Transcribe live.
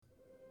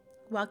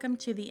Welcome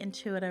to the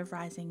Intuitive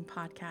Rising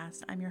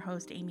podcast. I'm your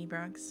host, Amy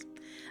Brooks.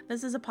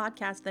 This is a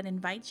podcast that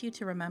invites you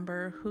to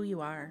remember who you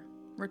are,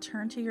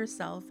 return to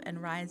yourself,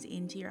 and rise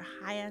into your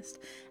highest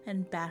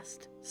and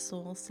best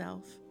soul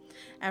self.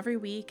 Every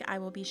week, I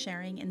will be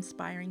sharing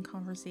inspiring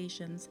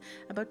conversations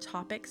about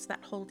topics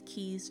that hold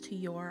keys to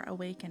your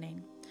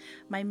awakening.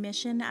 My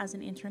mission as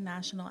an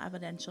international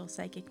evidential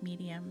psychic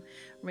medium,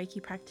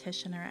 Reiki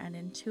practitioner, and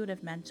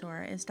intuitive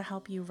mentor is to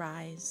help you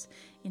rise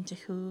into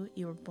who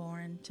you were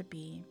born to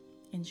be.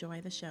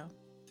 Enjoy the show.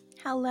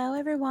 Hello,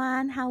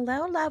 everyone.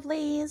 Hello,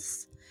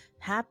 lovelies.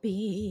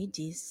 Happy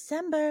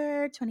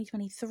December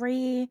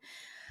 2023.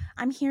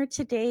 I'm here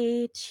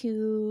today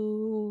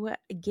to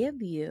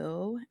give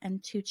you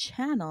and to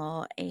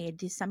channel a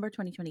December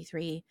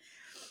 2023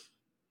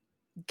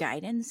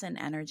 guidance and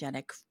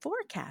energetic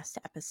forecast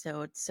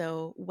episode.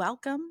 So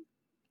welcome.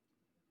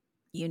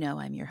 You know,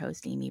 I'm your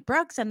host, Amy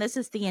Brooks, and this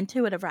is the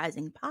Intuitive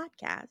Rising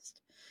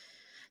podcast.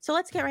 So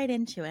let's get right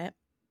into it.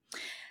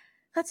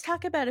 Let's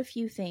talk about a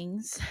few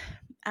things.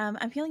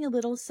 I'm feeling a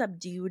little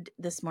subdued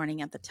this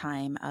morning at the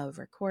time of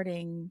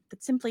recording,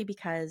 but simply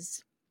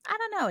because, I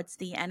don't know, it's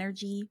the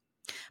energy.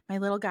 My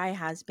little guy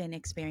has been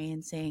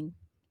experiencing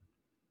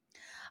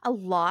a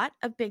lot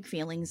of big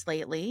feelings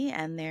lately,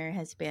 and there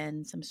has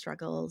been some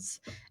struggles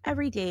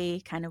every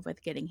day kind of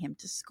with getting him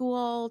to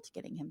school, to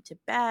getting him to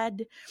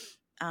bed.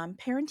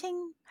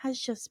 Parenting has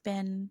just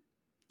been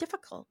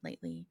difficult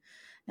lately.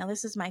 Now,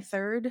 this is my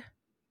third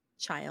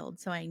child,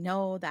 so I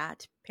know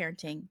that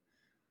parenting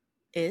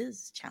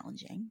is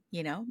challenging,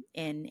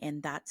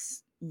 and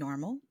that's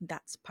normal.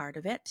 That's part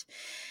of it.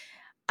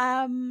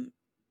 I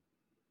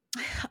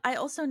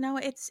also know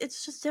it's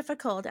just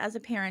difficult as a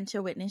parent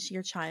to witness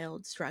your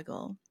child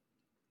struggle,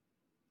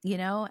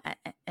 and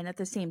at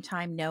the same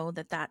time know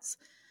that that's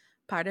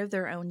part of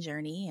their own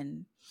journey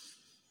and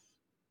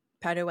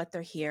part of what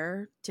they're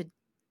here to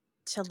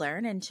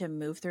learn and to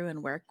move through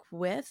and work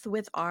with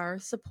our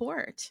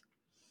support.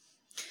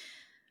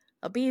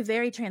 I'll be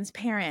very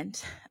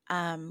transparent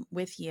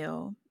with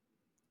you.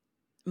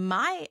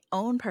 My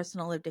own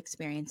personal lived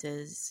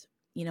experiences,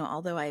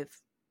 although I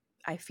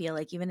feel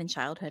like even in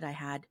childhood I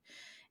had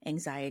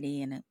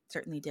anxiety, and it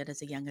certainly did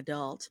as a young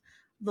adult,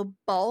 the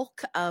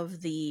bulk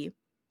of the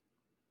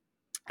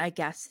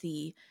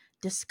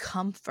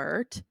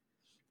discomfort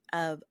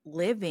of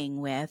living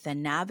with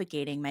and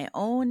navigating my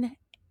own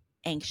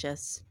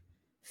anxious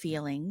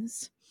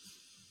feelings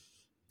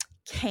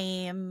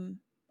came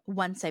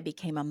once I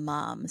became a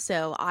mom.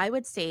 So I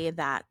would say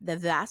that the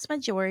vast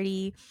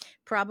majority,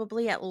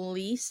 probably at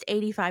least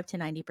 85 to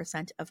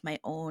 90% of my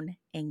own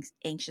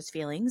anxious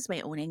feelings,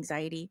 my own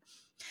anxiety,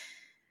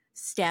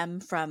 stem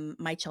from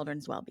my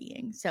children's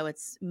well-being. So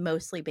it's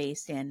mostly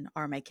based in,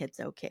 are my kids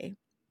okay?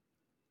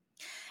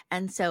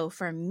 And so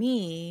for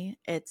me,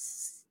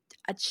 it's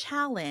a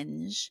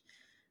challenge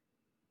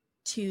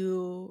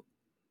to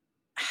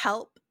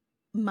help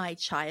my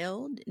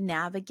child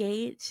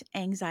navigate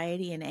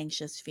anxiety and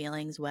anxious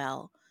feelings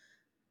well.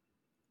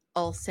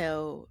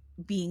 Also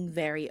being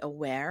very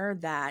aware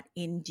that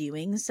in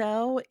doing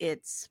so,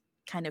 it's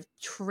kind of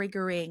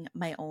triggering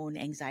my own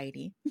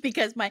anxiety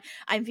because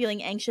I'm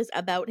feeling anxious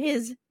about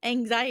his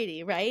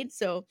anxiety, right?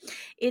 So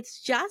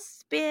it's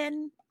just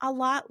been a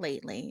lot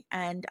lately,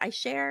 and I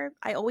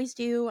always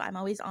do. I'm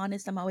always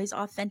honest. I'm always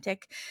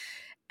authentic.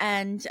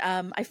 And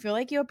I feel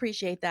like you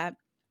appreciate that.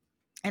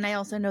 And I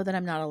also know that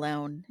I'm not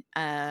alone.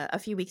 A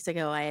few weeks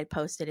ago, I had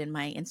posted in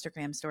my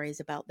Instagram stories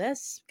about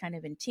this, kind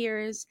of in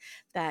tears,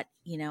 that,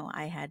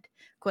 I had,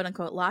 quote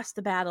unquote, lost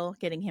the battle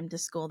getting him to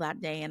school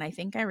that day. And I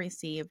think I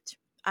received,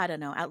 I don't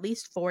know, at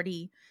least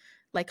 40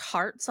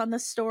 hearts on the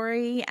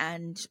story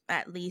and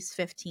at least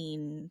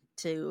 15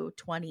 to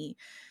 20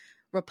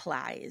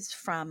 replies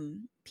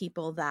from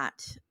people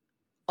that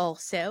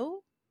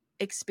also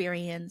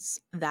experience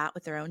that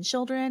with their own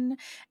children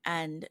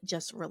and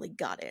just really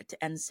got it.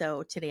 And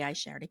so today I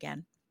shared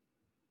again.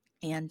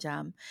 And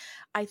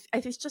I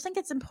just think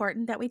it's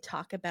important that we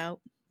talk about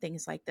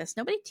things like this.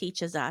 Nobody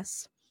teaches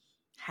us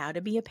how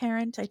to be a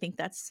parent. I think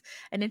that's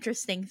an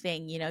interesting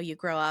thing. You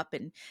grow up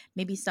and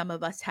maybe some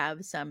of us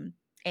have some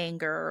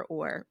anger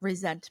or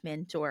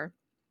resentment or,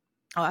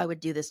 oh, I would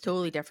do this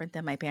totally different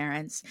than my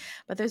parents.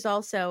 But there's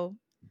also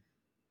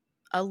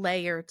a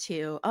layer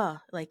to,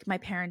 my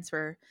parents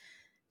were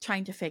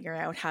trying to figure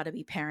out how to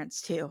be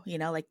parents too,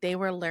 they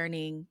were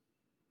learning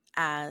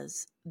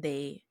as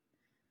they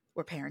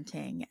were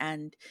parenting.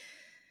 And,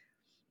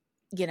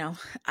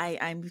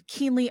 I'm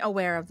keenly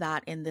aware of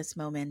that in this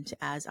moment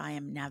as I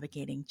am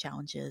navigating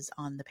challenges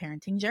on the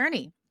parenting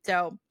journey.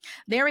 So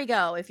there we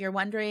go. If you're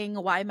wondering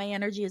why my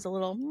energy is a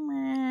little,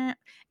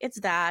 it's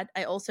that.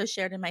 I also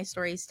shared in my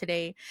stories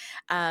today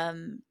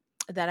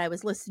that I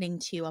was listening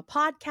to a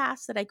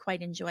podcast that I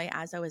quite enjoy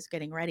as I was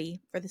getting ready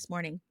for this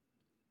morning.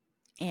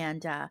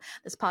 And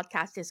this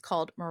podcast is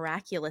called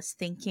Miraculous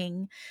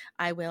Thinking.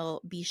 I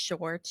will be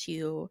sure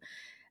to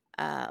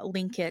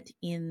link it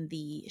in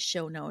the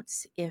show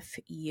notes if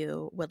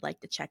you would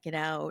like to check it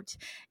out.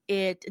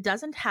 It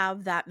doesn't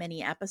have that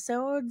many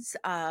episodes,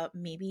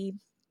 maybe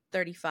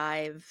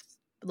 35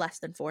 less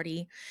than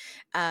 40.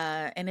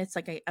 And it's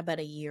like about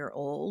a year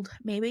old,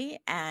 maybe.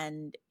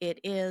 And it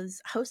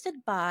is hosted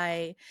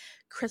by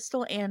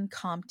Crystal Ann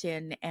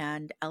Compton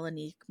and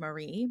Elenique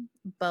Marie,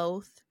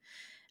 both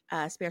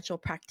spiritual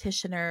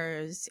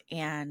practitioners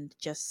and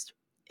just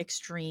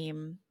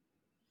extreme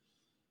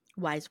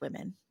wise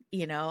women.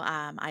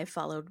 I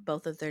followed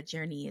both of their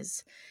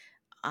journeys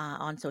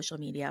on social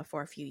media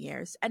for a few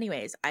years.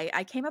 Anyways,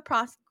 I came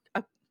across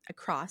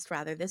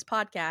rather this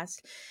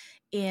podcast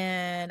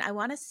in, I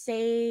want to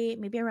say,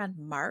 maybe around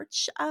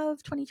March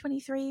of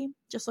 2023.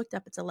 Just looked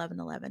up, it's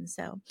 11/11.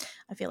 So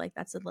I feel like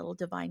that's a little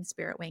divine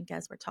spirit wink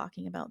as we're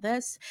talking about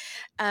this.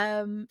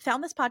 Found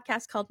this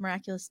podcast called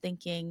Miraculous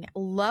Thinking.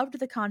 Loved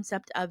the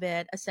concept of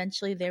it.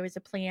 Essentially, there was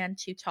a plan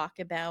to talk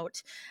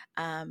about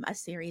a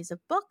series of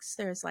books.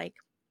 There's like,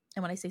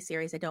 and when I say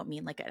series, I don't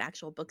mean like an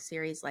actual book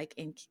series, like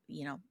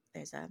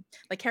there's a,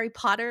 like Harry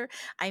Potter.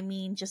 I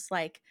mean, just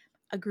like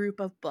a group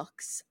of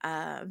books,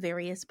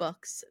 various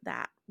books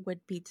that would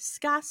be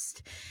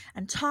discussed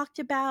and talked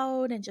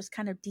about and just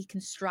kind of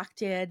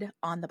deconstructed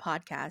on the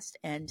podcast.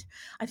 And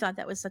I thought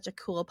that was such a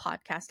cool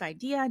podcast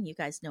idea. And you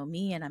guys know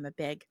me, and I'm a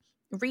big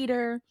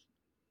reader.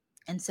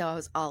 And so I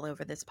was all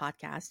over this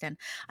podcast, and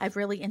I've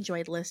really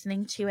enjoyed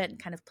listening to it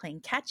and kind of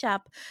playing catch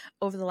up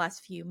over the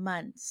last few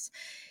months.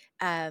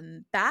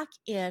 Back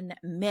in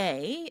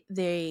May,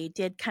 they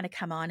did kind of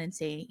come on and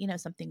say,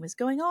 something was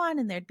going on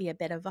and there'd be a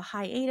bit of a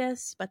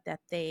hiatus, but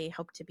that they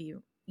hope to be,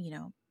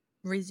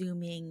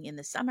 resuming in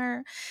the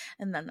summer.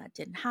 And then that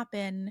didn't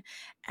happen.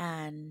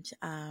 And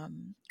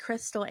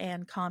Crystal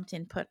Ann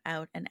Compton put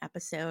out an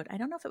episode. I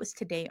don't know if it was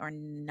today or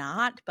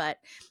not, but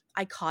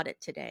I caught it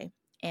today.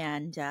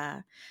 And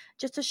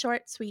just a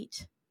short,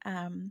 sweet,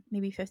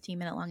 maybe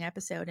 15-minute long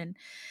episode. And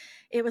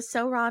it was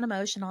so raw and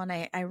emotional. And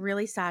I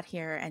really sat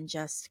here and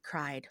just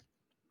cried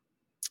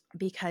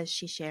because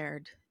she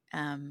shared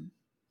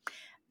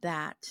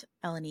that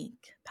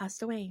Elenique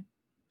passed away.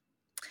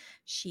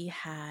 She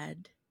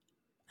had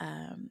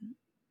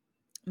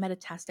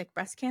metastatic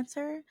breast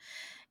cancer,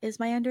 is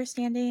my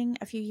understanding,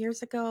 a few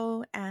years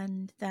ago.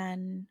 And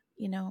then,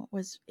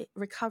 was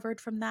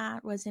recovered from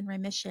that, was in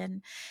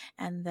remission.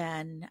 And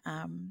then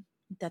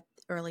that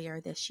earlier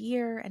this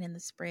year and in the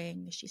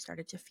spring, she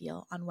started to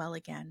feel unwell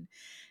again,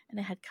 and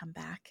it had come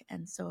back.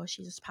 And so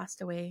she just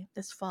passed away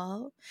this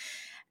fall.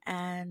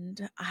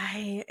 And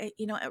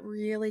it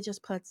really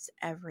just puts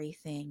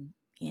everything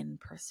in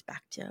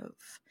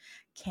perspective.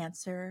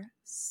 Cancer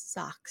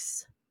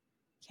sucks.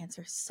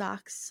 Cancer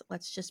sucks.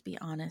 Let's just be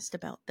honest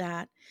about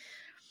that.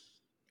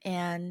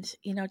 And,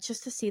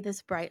 just to see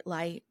this bright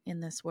light in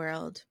this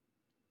world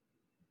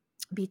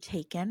be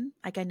taken.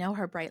 Like, I know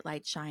her bright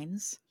light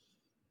shines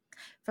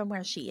from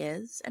where she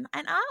is. And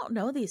I don't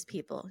know these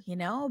people,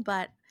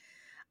 but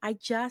I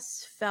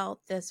just felt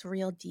this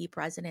real deep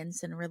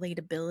resonance and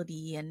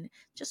relatability, and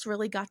just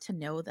really got to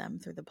know them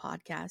through the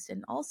podcast.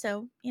 And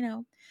also,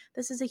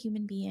 this is a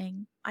human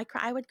being.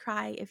 I would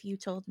cry if you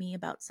told me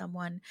about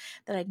someone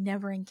that I'd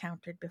never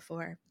encountered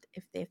before.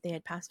 If they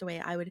had passed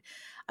away,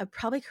 I'd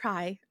probably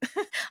cry.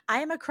 I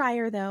am a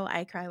crier, though.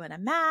 I cry when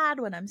I'm mad,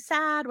 when I'm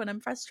sad, when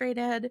I'm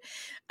frustrated,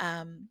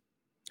 when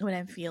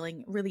I'm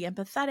feeling really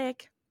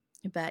empathetic.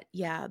 But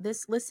yeah,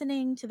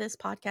 listening to this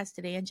podcast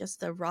today and just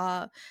the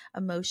raw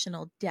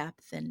emotional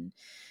depth, and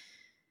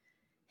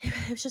it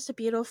was just a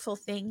beautiful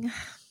thing,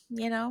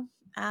 I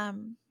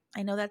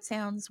know that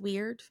sounds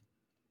weird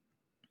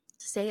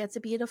to say. It's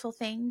a beautiful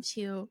thing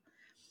to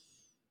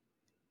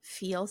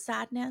feel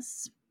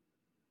sadness.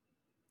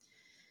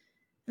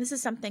 This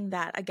is something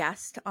that a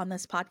guest on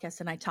this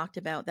podcast and I talked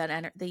about,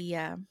 that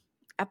the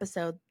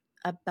episode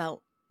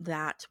about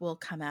that will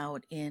come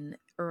out in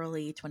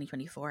early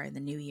 2024, in the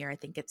new year. I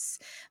think it's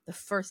the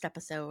first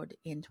episode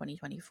in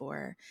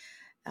 2024,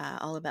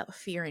 all about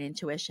fear and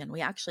intuition.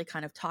 We actually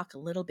kind of talk a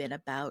little bit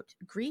about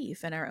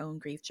grief and our own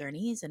grief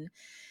journeys, and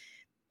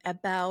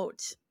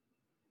about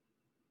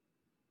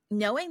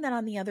knowing that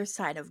on the other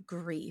side of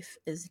grief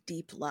is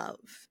deep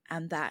love,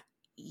 and that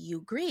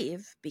you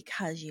grieve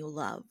because you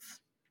love.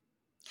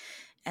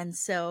 And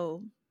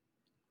so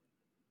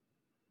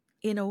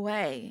in a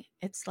way,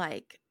 it's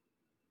like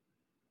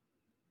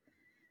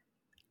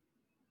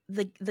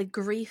the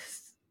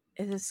grief,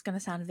 it is going to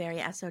sound very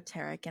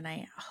esoteric, and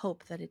I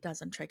hope that it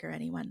doesn't trigger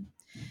anyone.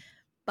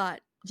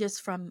 But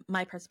just from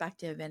my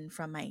perspective and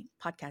from my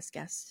podcast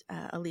guest,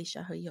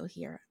 Alicia, who you'll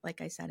hear,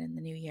 like I said, in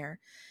the new year,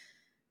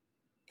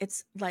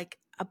 it's like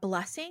a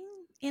blessing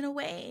in a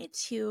way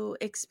to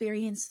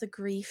experience the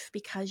grief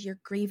because you're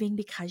grieving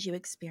because you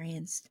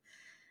experienced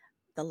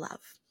the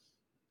love.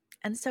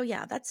 And so,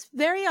 yeah, that's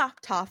very off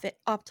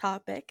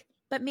topic,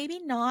 but maybe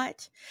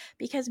not,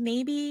 because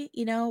maybe,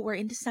 we're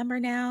in December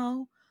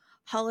now,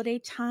 holiday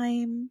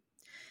time.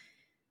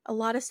 A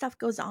lot of stuff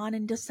goes on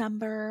in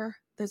December.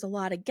 There's a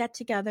lot of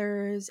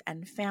get-togethers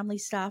and family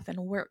stuff and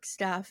work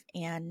stuff.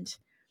 And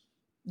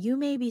you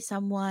may be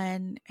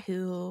someone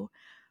who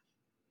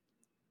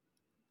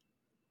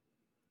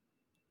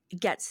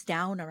gets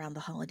down around the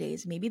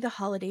holidays. Maybe the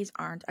holidays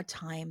aren't a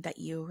time that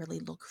you really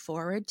look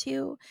forward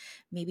to.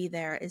 Maybe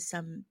there is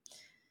some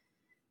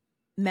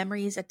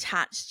memories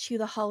attached to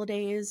the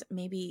holidays.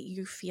 Maybe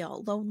you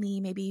feel lonely.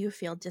 Maybe you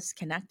feel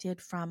disconnected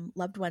from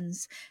loved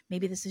ones.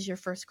 Maybe this is your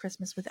first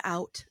Christmas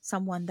without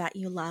someone that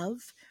you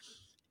love.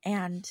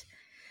 And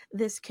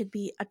this could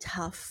be a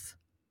tough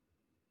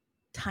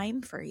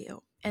time for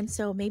you. And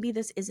so maybe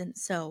this isn't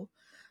so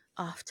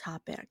off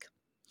topic.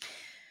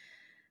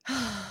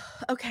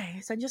 Okay,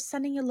 so I'm just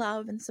sending you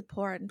love and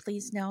support. And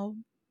please know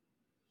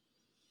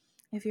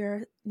if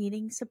you're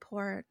needing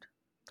support,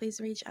 please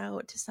reach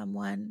out to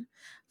someone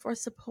for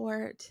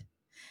support.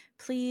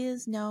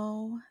 Please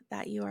know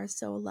that you are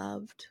so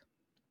loved.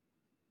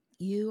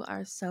 You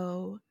are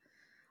so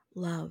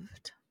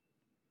loved.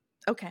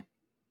 Okay.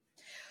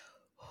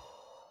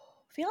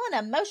 Feeling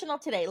emotional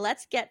today.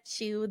 Let's get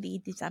to the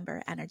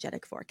December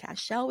energetic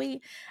forecast, shall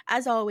we?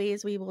 As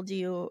always, we will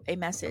do a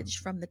message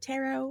from the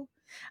tarot,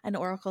 an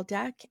oracle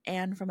deck,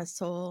 and from a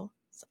soul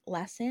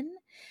lesson.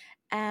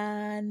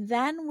 And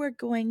then we're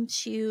going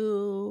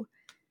to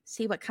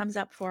see what comes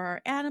up for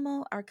our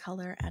animal, our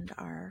color, and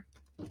our,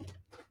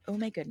 oh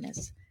my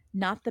goodness,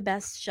 not the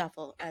best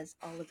shuffle as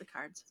all of the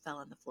cards fell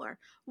on the floor.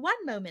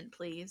 One moment,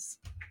 please.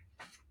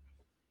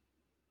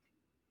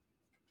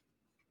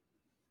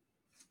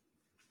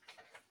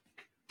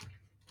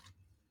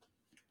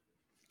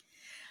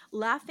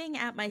 Laughing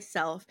at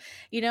myself.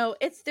 You know,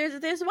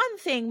 there's one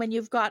thing when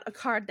you've got a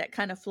card that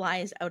kind of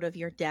flies out of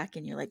your deck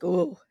and you're like,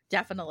 oh,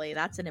 definitely,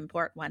 that's an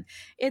important one.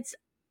 It's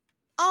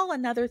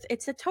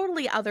it's a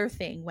totally other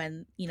thing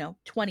when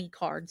 20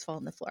 cards fall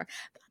on the floor.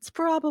 That's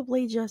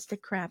probably just a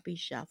crappy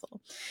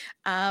shuffle.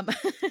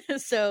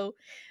 So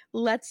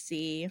let's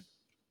see.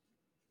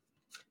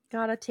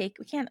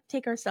 We can't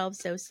take ourselves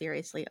so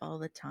seriously all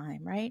the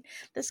time, right?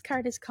 This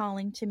card is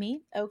calling to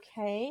me.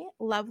 Okay,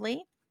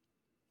 lovely.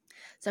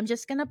 So I'm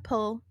just going to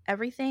pull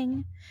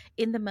everything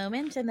in the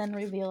moment and then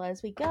reveal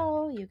as we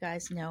go. You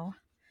guys know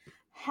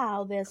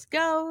how this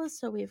goes.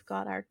 So we've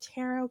got our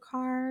tarot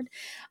card.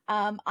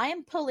 I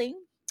am pulling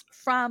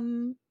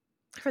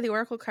for the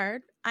oracle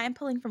card, I am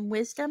pulling from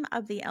Wisdom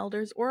of the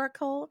Elders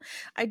Oracle.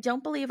 I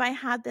don't believe I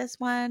had this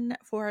one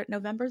for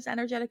November's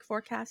energetic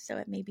forecast, so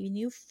it may be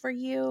new for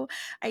you.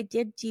 I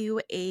did do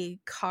a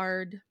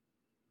card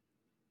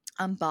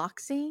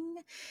unboxing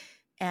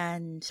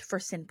and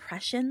first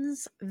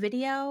impressions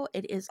video.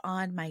 It is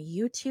on my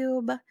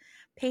YouTube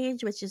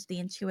page, which is the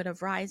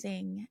Intuitive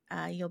Rising.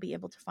 You'll be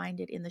able to find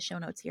it in the show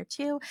notes here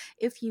too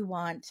if you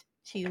want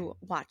to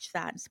watch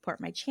that and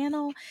support my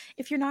channel.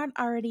 If you're not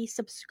already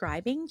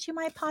subscribing to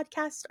my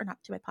podcast, or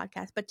not to my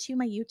podcast, but to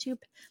my YouTube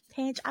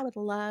page, I would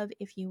love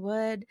if you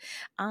would.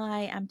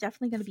 I am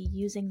definitely going to be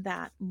using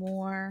that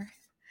more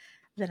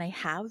than I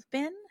have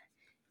been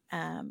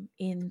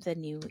in the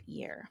new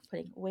year,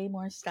 putting way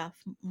more stuff,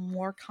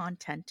 more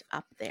content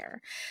up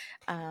there.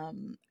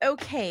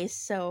 Okay,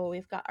 so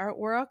we've got our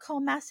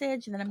oracle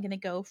message, and then I'm going to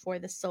go for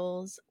the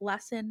soul's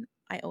lesson.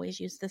 I always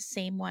use the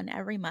same one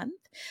every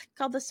month,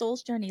 called the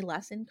Soul's Journey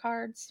Lesson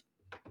Cards.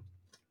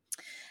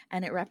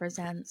 And it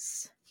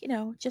represents,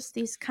 just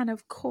these kind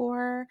of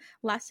core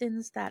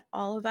lessons that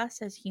all of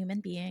us as human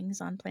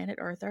beings on planet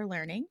Earth are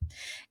learning.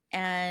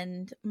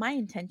 And my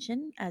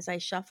intention as I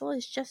shuffle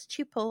is just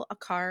to pull a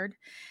card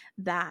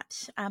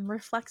that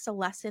reflects a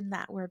lesson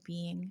that we're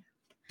being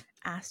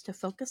asked to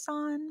focus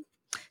on,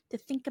 to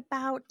think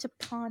about, to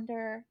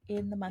ponder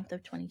in the month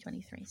of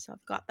 2023. So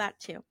I've got that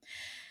too.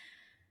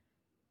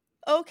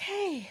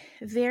 Okay,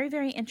 very,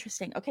 very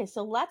interesting. Okay,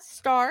 so let's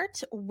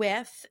start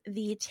with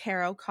the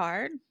tarot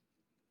card.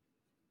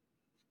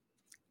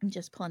 I'm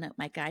just pulling out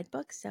my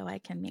guidebook so I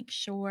can make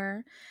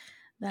sure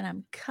that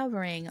I'm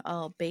covering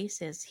all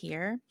bases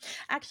here.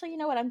 Actually, you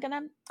know what?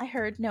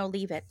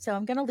 Leave it. So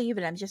I'm going to leave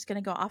it. I'm just going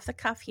to go off the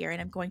cuff here, and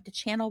I'm going to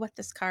channel what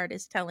this card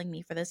is telling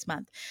me for this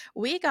month.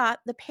 We got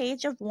the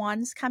Page of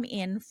Wands come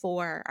in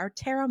for our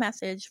tarot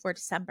message for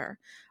December.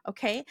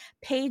 Okay.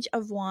 Page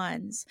of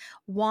Wands.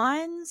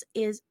 Wands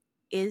is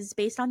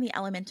based on the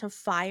element of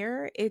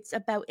fire. It's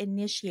about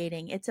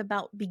initiating. It's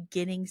about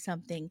beginning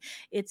something.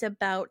 It's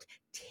about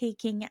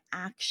taking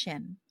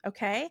action.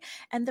 Okay.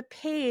 And the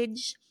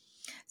page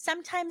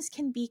sometimes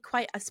can be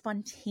quite a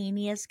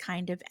spontaneous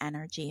kind of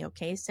energy.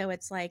 Okay. So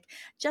it's like,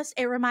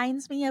 it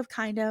reminds me of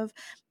kind of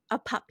a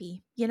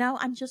puppy,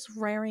 I'm just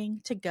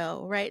raring to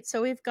go. Right.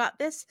 So we've got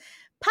this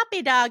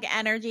puppy dog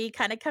energy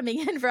kind of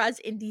coming in for us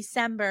in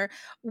December.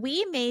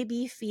 We may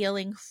be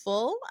feeling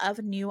full of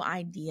new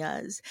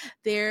ideas.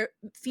 There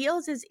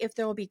feels as if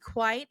there will be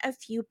quite a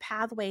few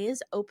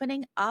pathways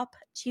opening up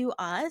to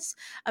us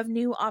of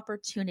new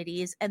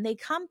opportunities. And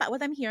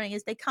what I'm hearing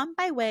is they come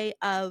by way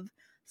of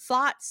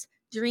thoughts,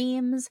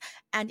 dreams,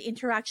 and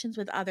interactions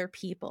with other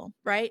people,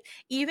 right?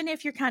 Even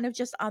if you're kind of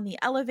just on the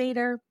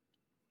elevator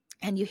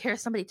and you hear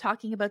somebody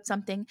talking about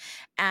something,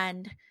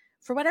 and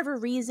for whatever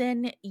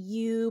reason,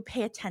 you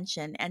pay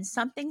attention and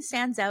something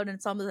stands out, and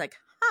it's almost like,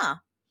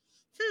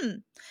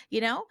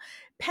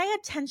 pay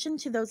attention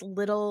to those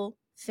little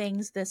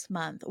things this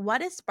month.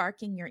 What is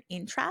sparking your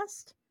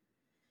interest?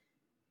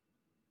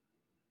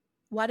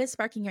 What is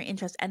sparking your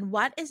interest, and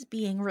what is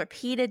being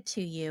repeated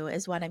to you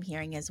is what I'm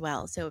hearing as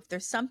well. So if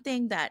there's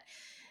something that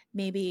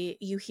maybe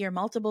you hear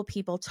multiple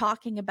people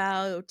talking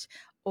about,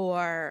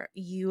 or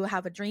you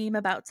have a dream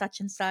about such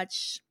and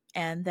such.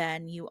 And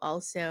then you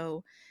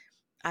also,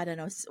 I don't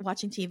know,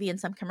 watching TV and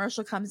some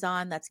commercial comes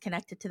on that's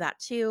connected to that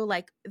too.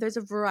 Like there's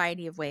a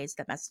variety of ways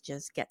that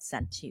messages get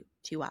sent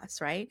to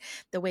us, right?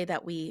 The way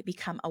that we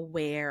become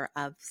aware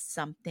of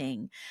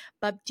something.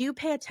 But do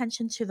pay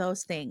attention to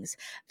those things.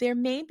 There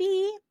may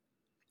be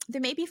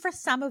for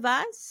some of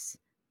us,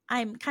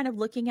 I'm kind of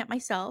looking at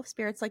myself,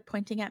 spirit's like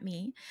pointing at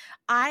me.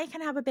 I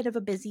can have a bit of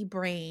a busy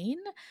brain.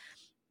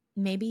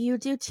 Maybe you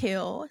do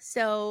too.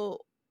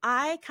 So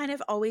I kind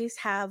of always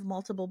have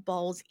multiple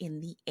balls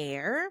in the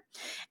air,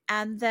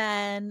 and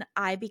then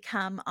I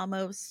become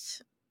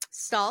almost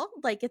stalled.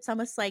 Like it's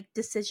almost like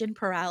decision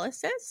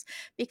paralysis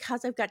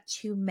because I've got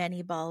too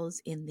many balls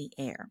in the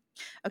air.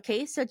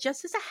 Okay. So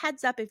just as a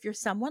heads up, if you're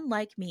someone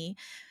like me,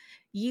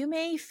 you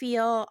may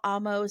feel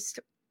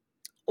almost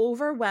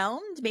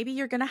overwhelmed. Maybe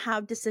you're going to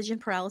have decision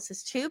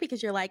paralysis too,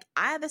 because you're like,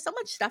 there's so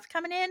much stuff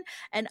coming in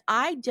and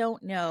I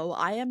don't know.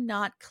 I am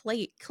not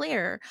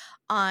clear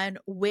on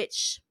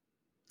which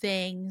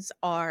things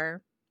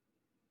are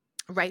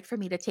right for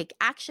me to take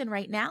action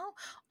right now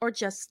or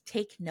just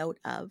take note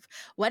of.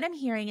 What I'm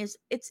hearing is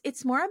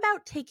it's more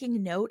about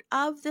taking note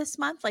of this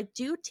month. Like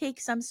do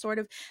take some sort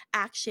of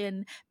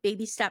action,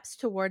 baby steps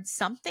towards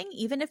something,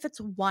 even if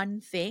it's one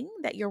thing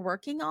that you're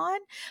working on,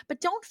 but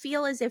don't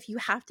feel as if you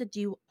have to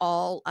do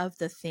all of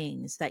the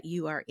things that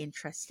you are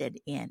interested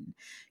in.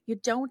 You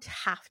don't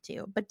have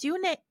to, but do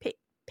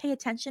pay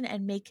attention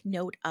and make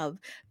note of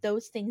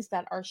those things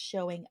that are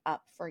showing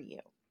up for you.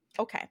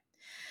 Okay.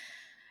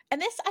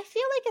 And this, I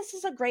feel like this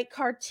is a great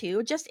card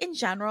too, just in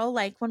general.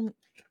 Like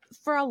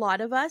for a lot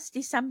of us,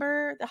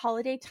 December, the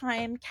holiday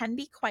time can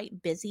be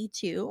quite busy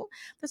too.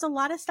 There's a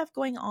lot of stuff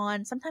going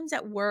on. Sometimes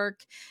at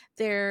work,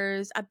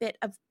 there's a bit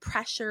of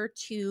pressure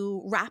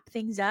to wrap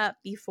things up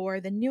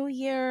before the new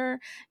year,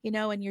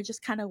 and you're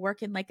just kind of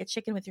working like a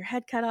chicken with your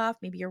head cut off.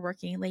 Maybe you're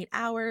working late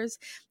hours.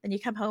 Then you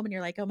come home and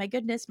you're like, oh my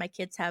goodness, my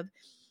kids have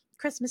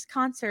Christmas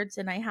concerts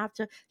and I have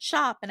to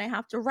shop and I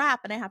have to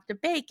wrap and I have to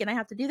bake and I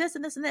have to do this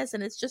and this and this.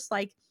 And it's just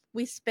like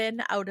we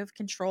spin out of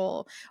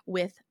control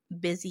with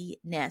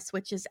busyness,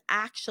 which is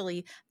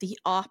actually the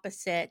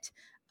opposite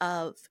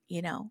of,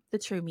 the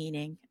true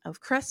meaning of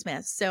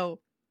Christmas.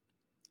 So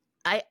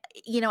I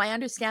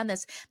understand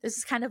this. This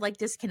is kind of like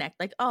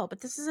disconnect, like, oh,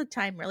 but this is a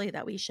time really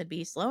that we should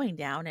be slowing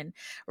down and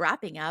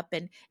wrapping up.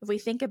 And if we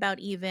think about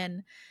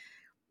even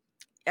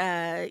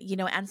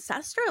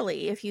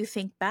ancestrally, if you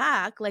think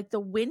back, like the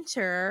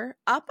winter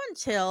up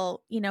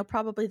until,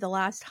 probably the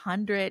last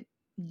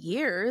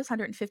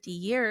 150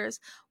 years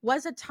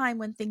was a time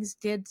when things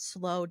did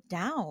slow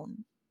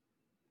down.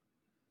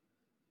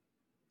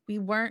 We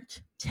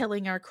weren't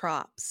tilling our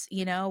crops,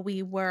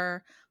 we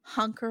were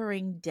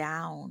hunkering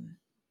down.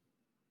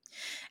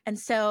 And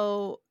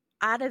so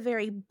at a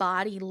very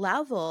body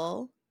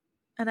level,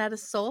 and at a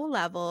soul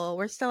level,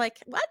 we're still like,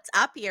 what's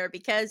up here?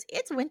 Because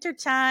it's winter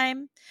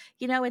time,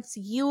 it's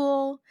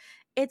Yule.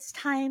 It's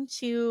time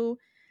to,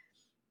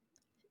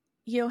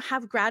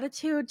 have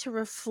gratitude, to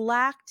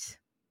reflect,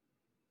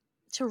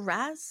 to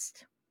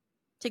rest,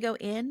 to go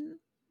in.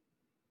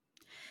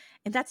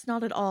 And that's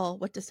not at all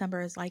what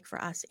December is like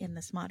for us in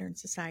this modern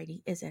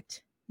society, is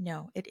it?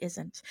 No, it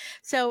isn't.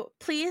 So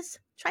please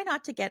try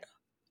not to get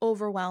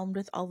overwhelmed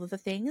with all of the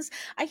things.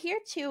 I hear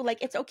too,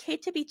 like, it's okay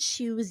to be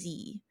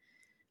choosy.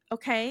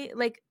 Okay.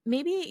 Like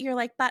maybe you're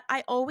like, but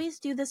I always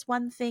do this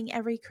one thing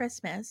every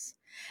Christmas.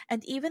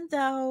 And even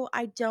though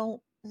I don't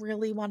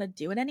really want to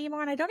do it anymore,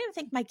 and I don't even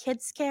think my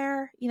kids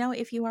care,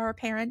 if you are a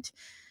parent,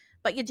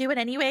 but you do it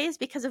anyways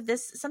because of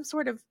this, some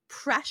sort of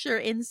pressure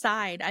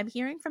inside. I'm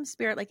hearing from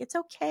spirit, like it's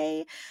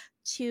okay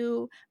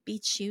to be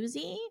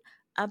choosy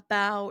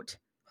about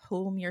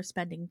whom you're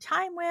spending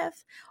time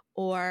with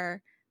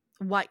or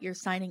what you're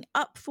signing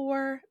up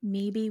for.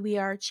 Maybe we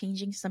are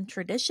changing some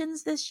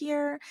traditions this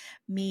year.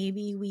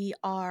 Maybe we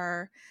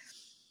are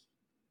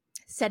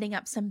setting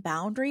up some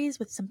boundaries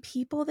with some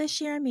people this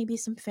year, maybe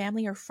some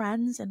family or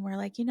friends. And we're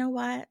like, you know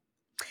what?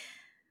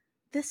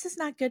 This is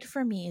not good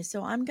for me.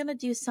 So I'm going to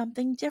do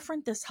something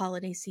different this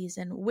holiday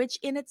season, which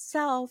in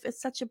itself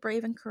is such a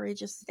brave and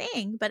courageous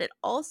thing. But it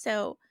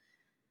also,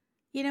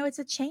 it's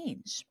a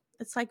change.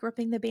 It's like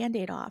ripping the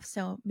Band-Aid off.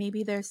 So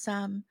maybe there's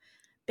some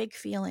big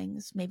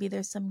feelings. Maybe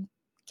there's some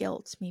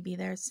guilt. Maybe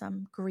there's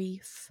some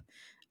grief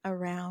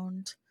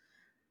around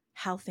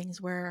how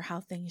things were, how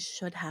things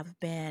should have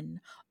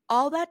been.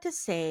 All that to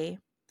say,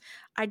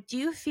 I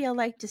do feel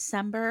like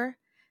December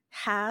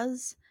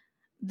has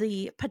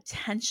the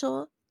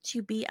potential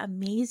to be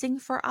amazing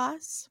for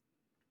us.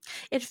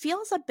 It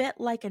feels a bit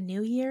like a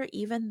new year,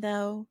 even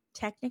though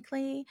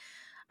technically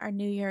our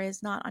new year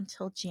is not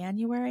until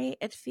January.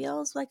 It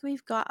feels like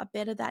we've got a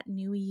bit of that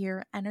new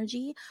year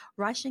energy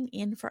rushing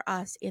in for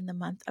us in the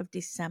month of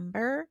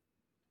December.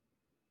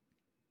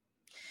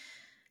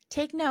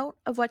 Take note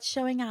of what's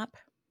showing up.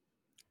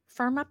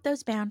 Firm up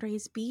those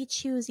boundaries. Be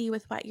choosy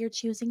with what you're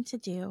choosing to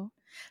do.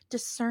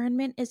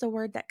 Discernment is a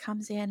word that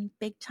comes in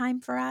big time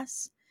for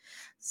us.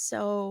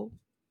 So,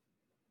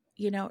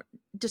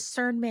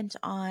 discernment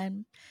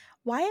on,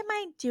 why am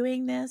I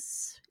doing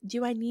this?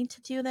 Do I need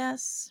to do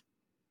this?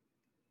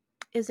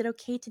 Is it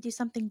okay to do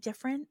something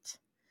different?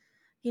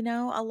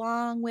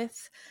 Along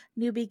with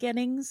new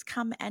beginnings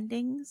come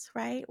endings,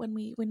 right? When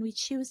we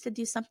choose to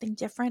do something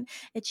different,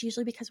 it's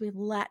usually because we've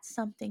let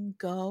something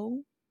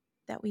go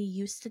that we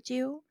used to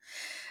do.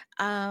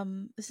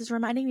 This is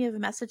reminding me of a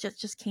message that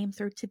just came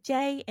through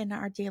today in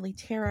our daily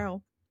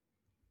tarot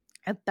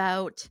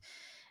about,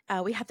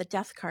 we had the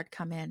death card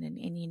come in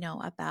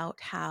and about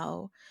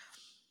how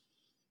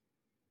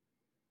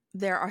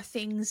there are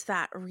things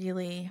that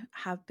really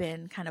have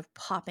been kind of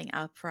popping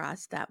up for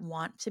us that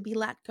want to be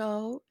let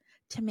go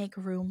to make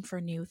room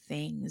for new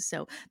things.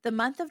 So the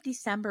month of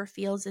December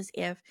feels as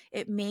if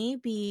it may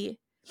be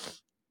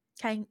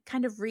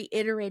kind of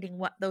reiterating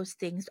what those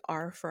things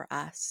are for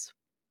us.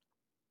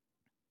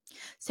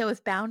 So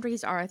if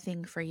boundaries are a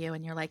thing for you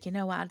and you're like, you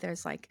know what,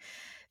 there's like,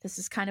 this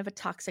is kind of a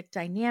toxic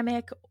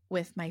dynamic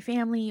with my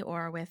family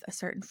or with a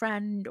certain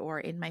friend or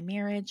in my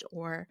marriage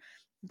or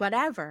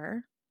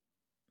whatever,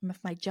 with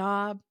my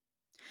job,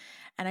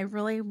 and I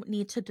really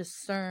need to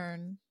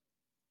discern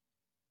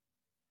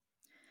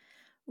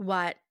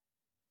what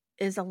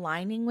is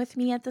aligning with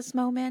me at this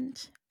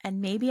moment. And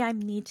maybe I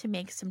need to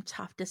make some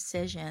tough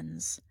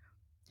decisions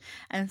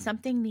and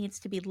something needs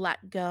to be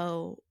let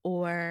go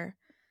or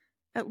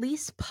at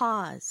least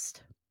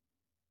paused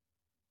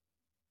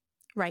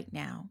right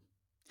now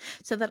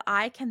so that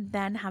I can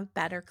then have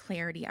better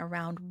clarity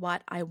around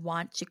what I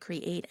want to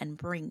create and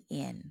bring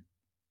in.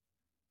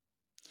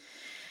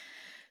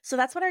 So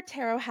that's what our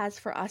tarot has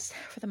for us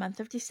for the month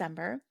of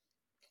December.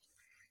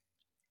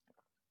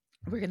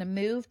 We're going to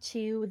move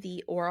to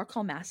the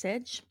oracle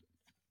message.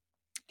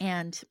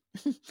 And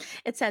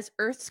it says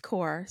Earth's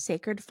core,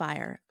 sacred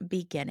fire,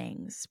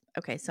 beginnings.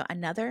 Okay, so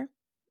another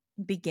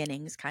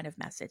beginnings kind of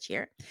message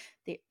here.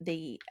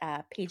 The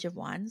Page of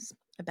Wands,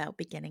 about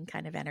beginning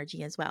kind of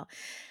energy as well.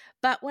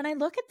 But when I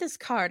look at this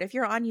card, if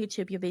you're on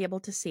YouTube, you'll be able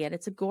to see it.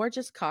 It's a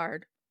gorgeous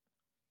card.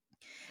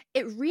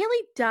 It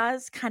really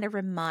does kind of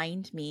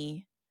remind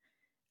me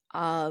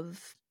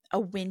of a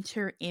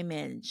winter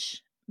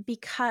image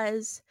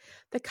because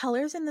the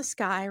colors in the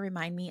sky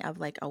remind me of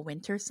like a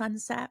winter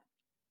sunset.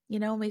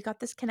 We've got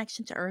this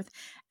connection to earth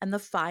and the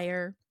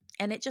fire.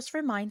 And it just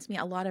reminds me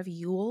a lot of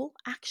Yule,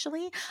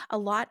 actually, a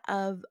lot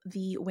of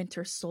the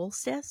winter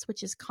solstice,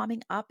 which is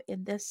coming up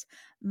in this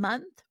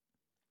month.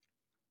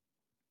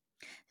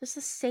 Just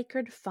a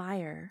sacred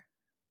fire.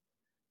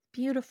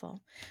 Beautiful.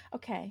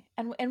 Okay.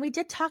 And we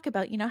did talk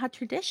about, how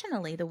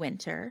traditionally the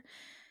winter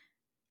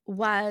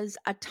was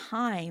a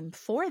time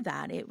for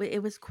that.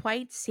 It was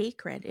quite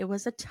sacred. It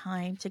was a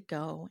time to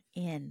go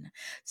in.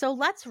 So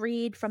let's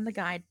read from the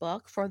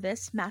guidebook for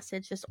this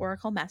message, this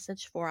oracle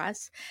message for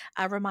us.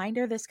 A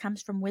reminder, this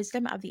comes from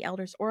Wisdom of the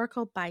Elders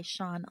Oracle by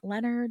Sean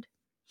Leonard.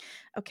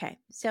 Okay,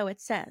 so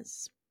it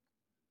says,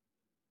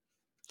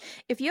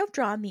 if you have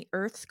drawn the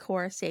Earth's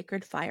Core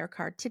Sacred Fire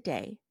card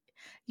today,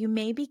 you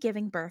may be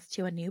giving birth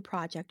to a new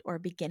project or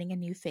beginning a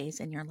new phase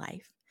in your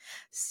life.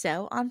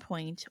 So on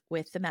point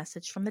with the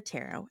message from the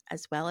tarot,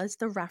 as well as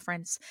the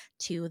reference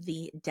to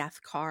the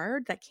death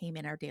card that came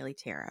in our daily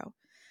tarot.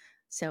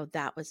 So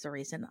that was the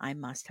reason I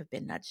must have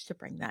been nudged to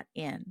bring that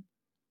in.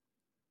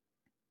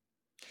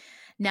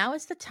 Now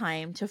is the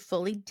time to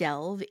fully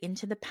delve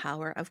into the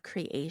power of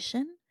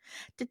creation,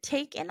 to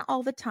take in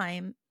all the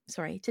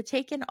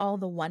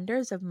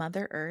wonders of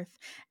Mother Earth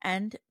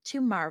and to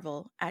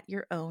marvel at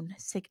your own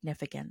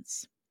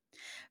significance.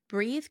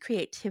 Breathe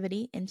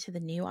creativity into the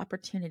new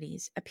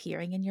opportunities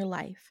appearing in your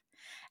life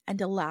and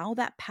allow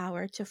that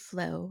power to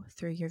flow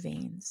through your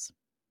veins.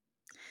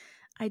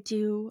 I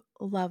do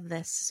love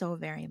this so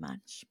very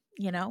much,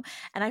 and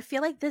I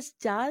feel like this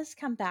does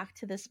come back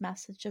to this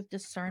message of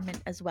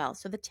discernment as well.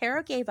 So the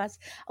tarot gave us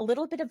a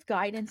little bit of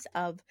guidance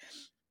of,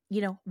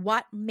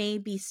 what may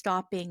be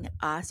stopping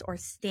us or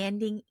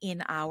standing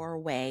in our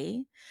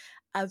way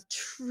of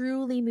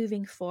truly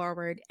moving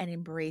forward and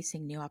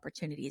embracing new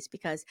opportunities.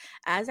 Because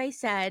as I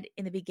said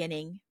in the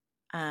beginning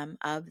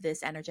of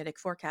this energetic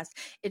forecast,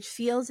 it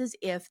feels as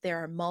if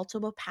there are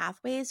multiple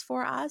pathways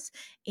for us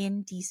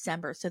in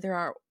December. So there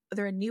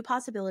are new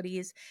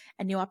possibilities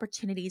and new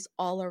opportunities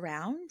all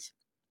around.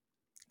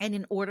 And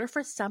in order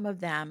for some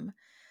of them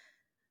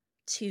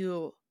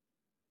to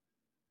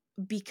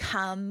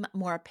become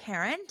more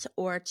apparent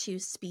or to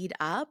speed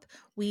up,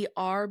 we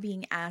are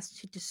being asked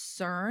to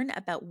discern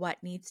about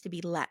what needs to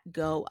be let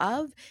go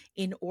of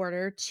in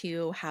order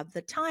to have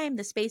the time,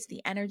 the space,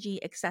 the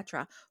energy,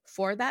 etc.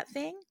 for that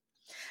thing.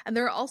 And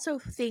there are also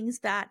things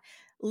that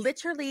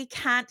literally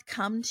can't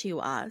come to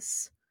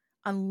us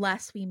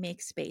unless we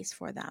make space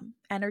for them,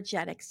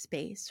 energetic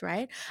space,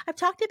 right? I've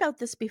talked about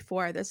this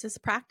before. There's this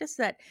practice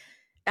that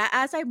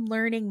as I'm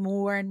learning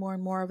more and more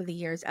and more over the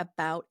years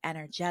about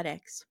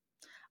energetics,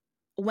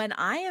 when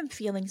I am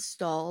feeling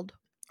stalled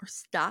or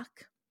stuck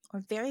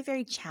or very,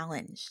 very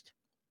challenged,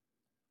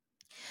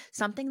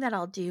 Something that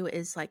I'll do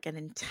is like an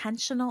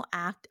intentional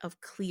act of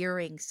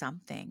clearing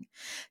something.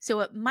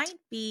 So it might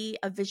be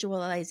a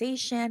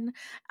visualization,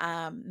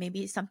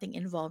 maybe something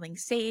involving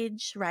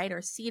sage, right,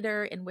 or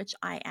cedar, in which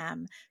I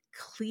am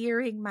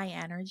clearing my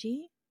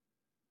energy.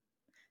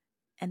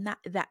 And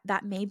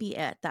that may be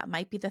it. That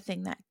might be the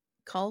thing that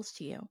calls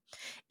to you.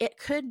 It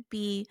could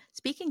be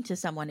speaking to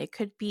someone. It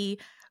could be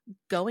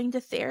going to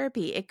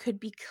therapy. It could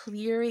be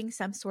clearing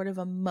some sort of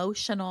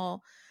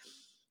emotional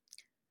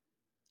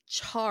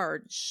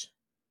charge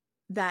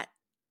that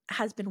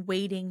has been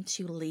waiting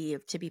to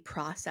leave, to be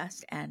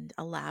processed and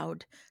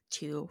allowed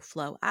to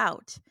flow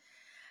out.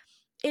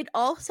 It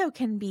also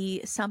can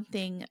be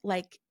something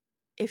like,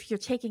 if you're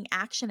taking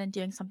action and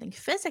doing something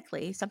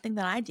physically, something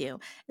that I do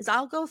is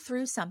I'll go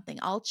through something.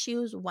 I'll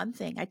choose one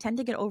thing. I tend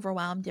to get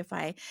overwhelmed if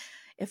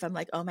I'm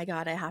like, oh my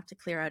God, I have to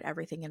clear out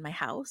everything in my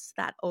house.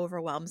 That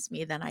overwhelms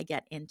me. Then I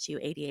get into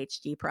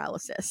ADHD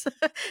paralysis.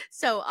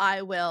 So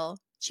I will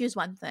choose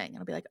one thing and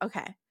I'll be like,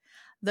 okay,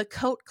 the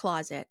coat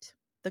closet.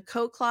 The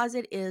coat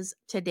closet is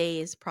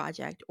today's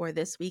project or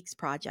this week's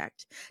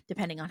project,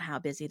 depending on how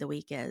busy the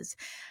week is.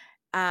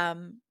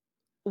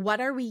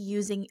 What are we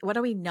using? What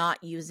are we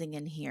not using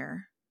in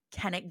here?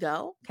 Can it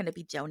go? Can it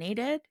be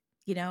donated?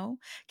 Can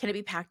it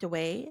be packed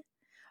away?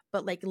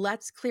 But like,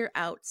 let's clear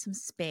out some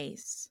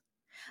space.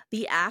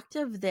 The act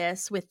of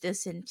this with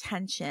this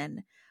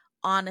intention,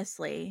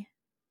 honestly,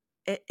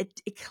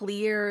 it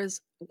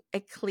clears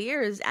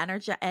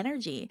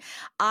energy.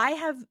 I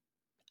have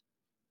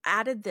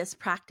added this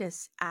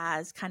practice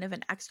as kind of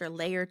an extra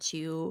layer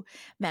to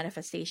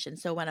manifestation.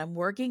 So when I'm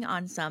working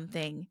on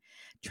something,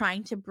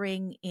 trying to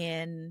bring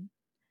in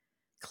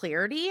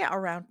clarity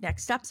around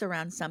next steps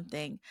around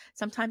something,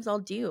 sometimes I'll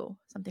do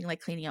something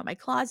like cleaning out my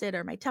closet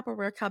or my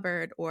Tupperware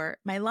cupboard or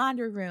my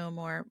laundry room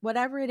or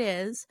whatever it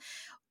is.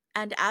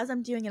 And as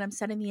I'm doing it, I'm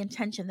setting the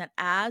intention that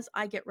as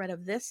I get rid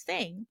of this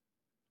thing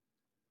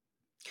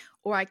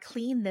or I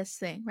clean this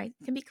thing, right?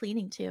 It can be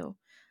cleaning too.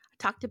 I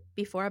talked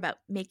before about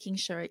making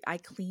sure I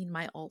clean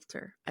my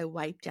altar. I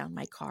wipe down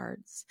my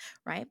cards,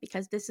 right?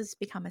 Because this has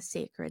become a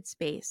sacred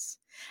space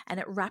and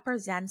it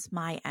represents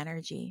my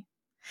energy.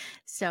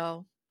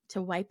 So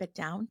to wipe it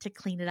down, to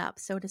clean it up,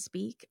 so to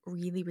speak,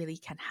 really, really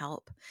can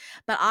help.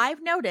 But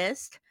I've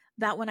noticed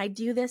that when I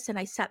do this and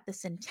I set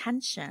this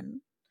intention,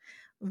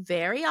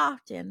 very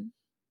often,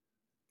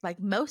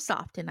 like most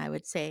often, I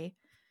would say,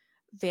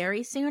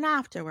 very soon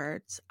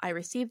afterwards, I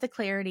receive the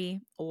clarity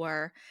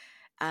or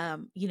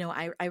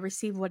I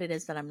receive what it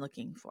is that I'm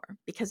looking for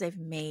because I've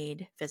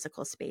made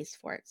physical space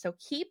for it. So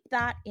keep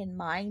that in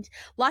mind.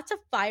 Lots of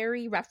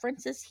fiery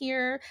references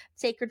here: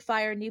 sacred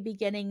fire, new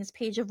beginnings,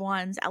 page of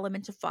wands,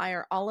 element of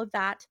fire, all of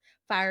that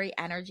fiery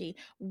energy.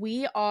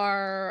 We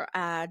are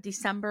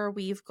December,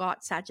 we've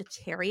got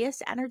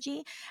Sagittarius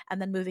energy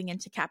and then moving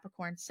into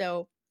Capricorn.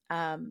 So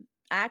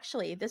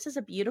actually, this is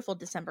a beautiful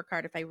December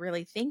card if I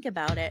really think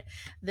about it.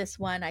 This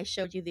one, I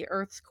showed you the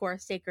Earth's core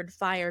sacred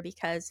fire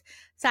because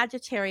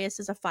Sagittarius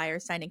is a fire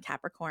sign and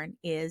Capricorn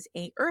is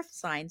a earth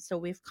sign. So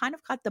we've kind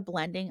of got the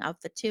blending of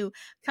the two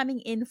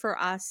coming in for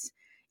us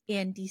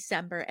in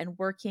December and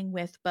working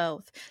with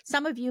both.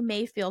 Some of you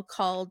may feel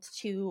called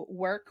to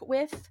work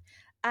with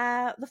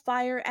the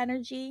fire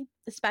energy,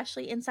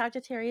 especially in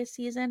Sagittarius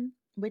season,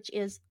 which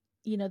is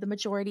the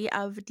majority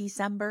of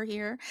December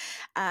here.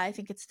 I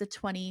think it's the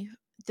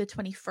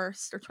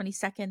 21st or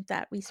 22nd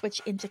that we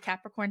switch into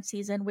Capricorn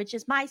season, which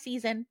is my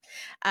season,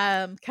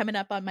 coming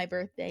up on my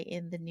birthday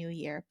in the new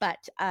year.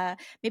 But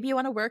maybe you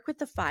want to work with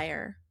the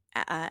fire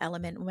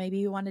element. Maybe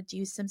you want to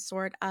do some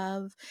sort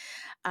of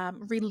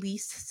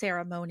release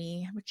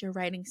ceremony, which you're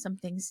writing some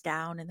things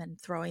down and then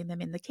throwing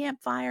them in the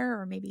campfire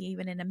or maybe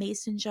even in a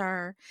mason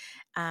jar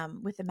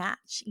with a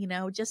match.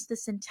 Just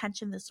this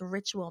intention, this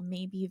ritual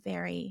may be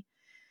very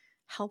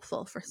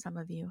helpful for some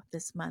of you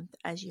this month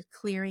as you're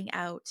clearing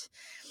out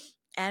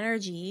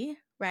energy,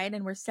 right?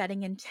 And we're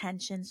setting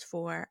intentions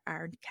for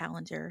our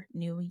calendar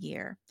new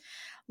year.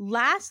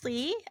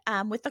 Lastly,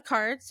 with the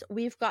cards,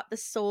 we've got the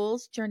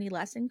Soul's Journey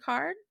Lesson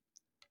card.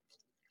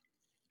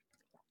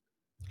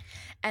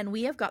 And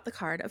we have got the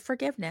card of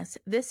forgiveness.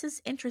 This is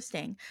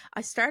interesting.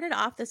 I started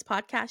off this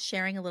podcast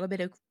sharing a little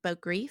bit about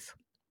grief,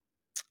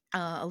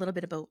 a little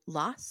bit about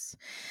loss.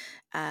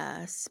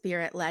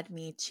 Spirit led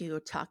me to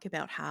talk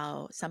about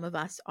how some of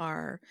us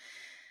are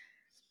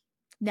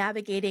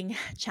navigating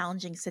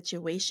challenging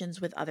situations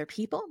with other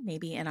people,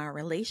 maybe in our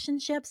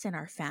relationships, in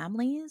our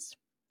families.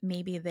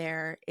 Maybe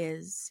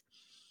it's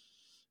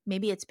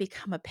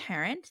become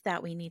apparent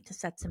that we need to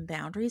set some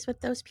boundaries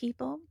with those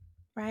people,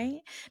 right?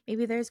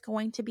 Maybe there's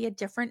going to be a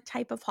different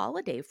type of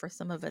holiday for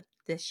some of it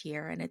this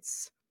year, and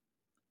it's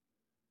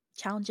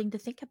challenging to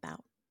think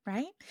about,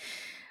 right?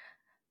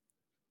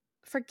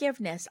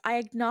 Forgiveness. I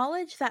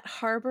acknowledge that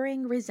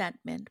harboring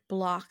resentment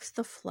blocks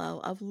the flow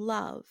of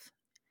love.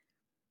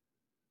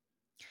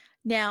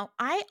 Now,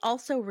 I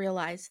also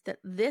realized that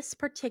this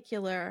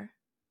particular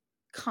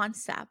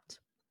concept,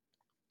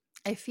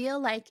 I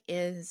feel like,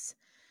 is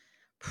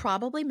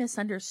probably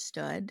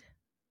misunderstood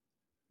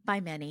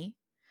by many.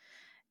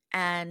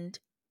 And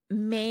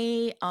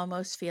may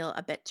almost feel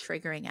a bit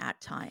triggering at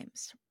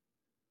times.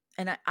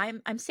 And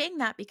I'm saying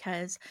that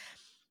because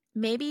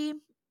maybe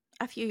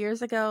a few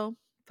years ago,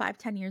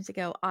 5-10 years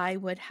ago, I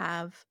would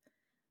have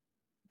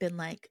been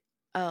like,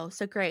 oh,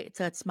 so great.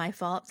 So it's my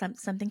fault.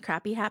 Something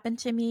crappy happened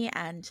to me.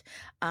 And,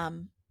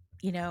 I'm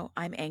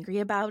angry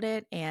about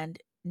it. And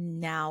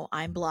now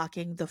I'm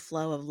blocking the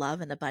flow of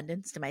love and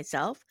abundance to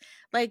myself.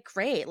 Like,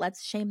 great.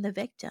 Let's shame the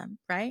victim.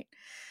 Right.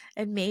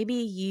 And maybe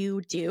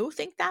you do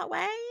think that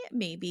way.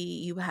 Maybe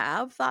you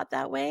have thought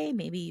that way.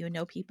 Maybe you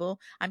know people.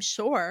 I'm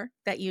sure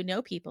that you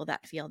know people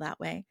that feel that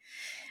way.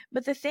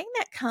 But the thing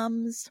that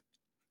comes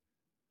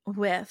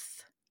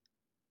with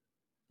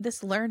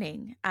this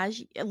learning,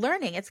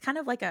 it's kind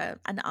of like an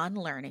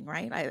unlearning,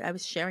 right? I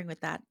was sharing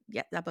about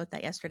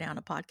that yesterday on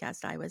a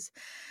podcast I was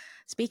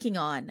speaking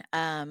on,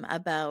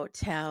 about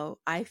how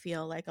I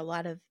feel like a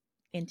lot of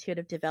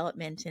intuitive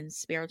development and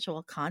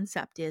spiritual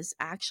concept is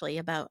actually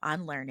about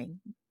unlearning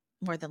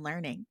more than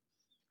learning,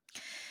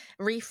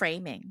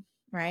 reframing,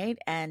 right?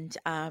 And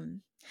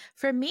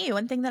for me,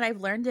 one thing that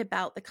I've learned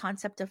about the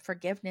concept of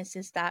forgiveness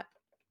is that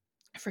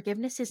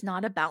forgiveness is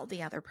not about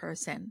the other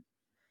person.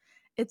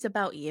 It's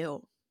about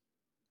you.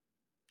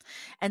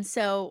 And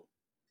so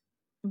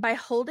by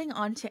holding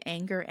on to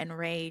anger and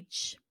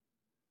rage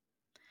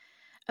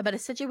about a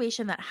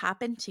situation that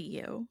happened to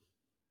you,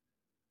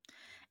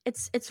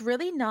 it's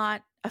really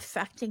not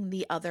affecting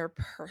the other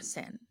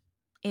person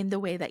in the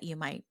way that you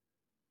might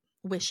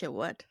wish it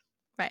would,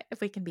 right?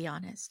 If we can be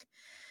honest.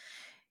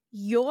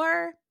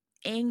 Your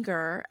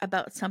anger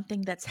about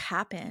something that's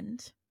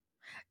happened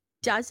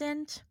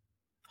doesn't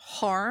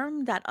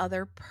harm that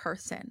other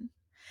person.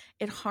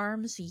 It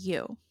harms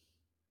you.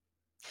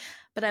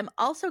 But I'm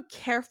also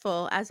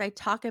careful as I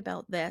talk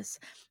about this.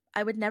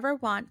 I would never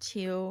want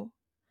to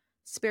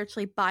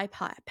spiritually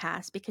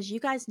bypass, because you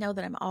guys know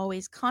that I'm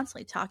always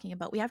constantly talking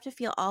about we have to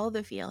feel all of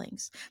the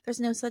feelings.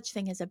 There's no such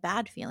thing as a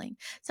bad feeling.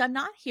 So I'm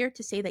not here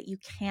to say that you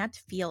can't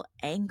feel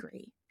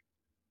angry.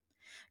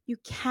 You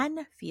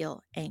can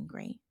feel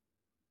angry.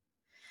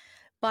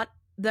 But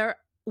there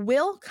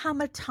will come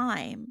a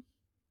time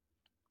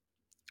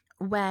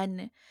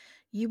when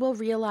you will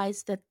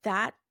realize that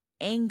that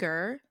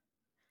anger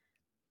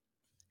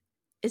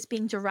is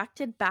being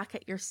directed back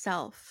at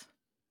yourself.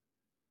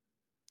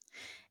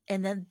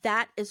 And then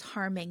that is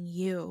harming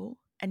you,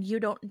 and you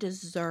don't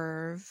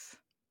deserve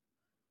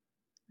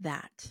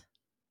that.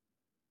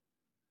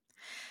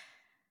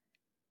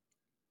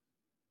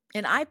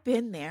 And I've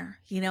been there.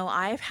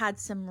 I've had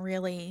some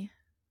really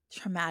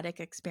traumatic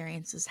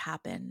experiences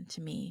happen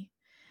to me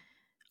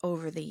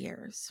over the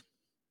years.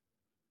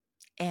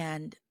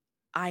 And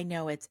I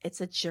know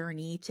it's a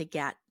journey to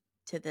get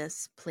to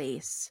this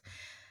place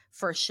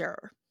for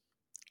sure.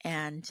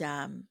 And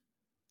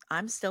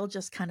I'm still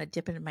just kind of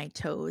dipping my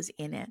toes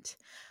in it.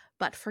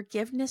 But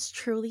forgiveness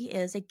truly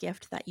is a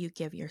gift that you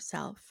give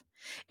yourself.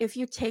 If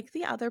you take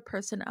the other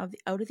person out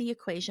of the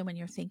equation when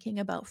you're thinking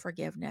about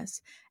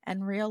forgiveness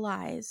and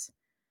realize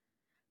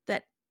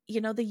that,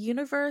 the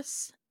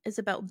universe is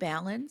about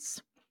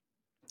balance,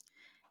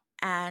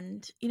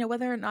 and,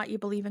 whether or not you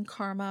believe in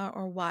karma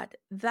or what,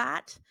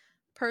 that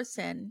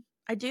person,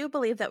 I do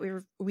believe that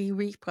we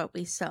reap what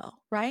we sow,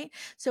 right?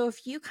 So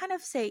if you kind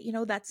of say,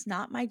 that's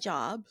not my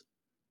job,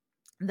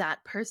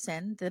 that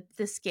person,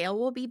 the scale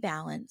will be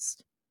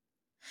balanced.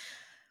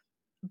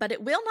 But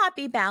it will not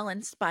be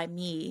balanced by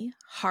me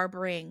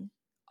harboring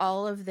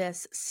all of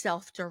this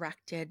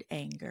self-directed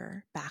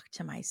anger back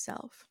to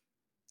myself.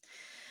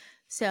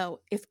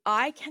 So if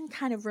I can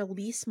kind of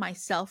release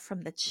myself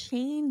from the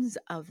chains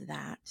of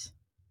that,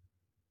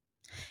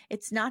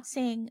 it's not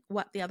saying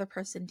what the other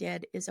person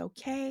did is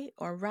okay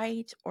or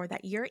right, or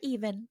that you're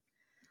even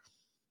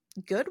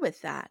good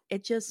with that.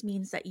 It just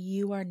means that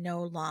you are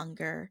no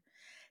longer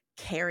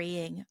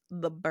carrying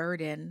the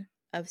burden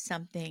of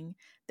something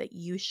that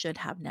you should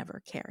have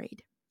never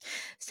carried.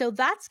 So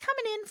that's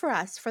coming in for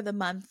us for the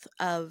month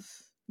of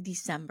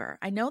December.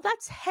 I know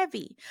that's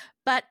heavy,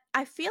 but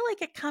I feel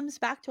like it comes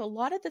back to a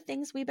lot of the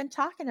things we've been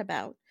talking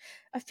about.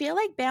 I feel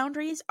like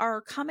boundaries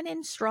are coming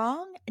in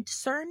strong.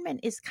 Discernment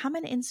is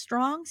coming in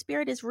strong.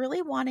 Spirit is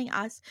really wanting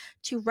us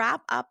to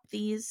wrap up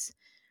this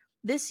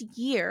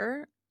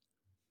year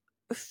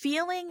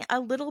feeling a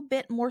little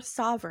bit more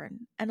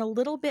sovereign and a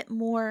little bit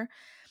more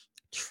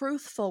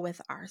truthful with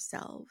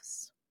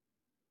ourselves,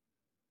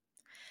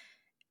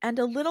 and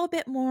a little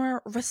bit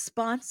more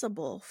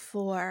responsible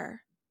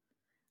for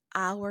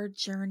our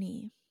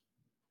journey.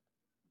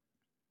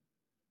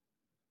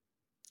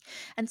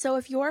 And so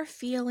if you're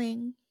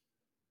feeling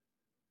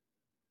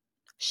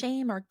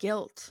shame or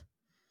guilt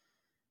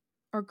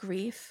or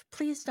grief,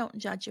 please don't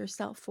judge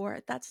yourself for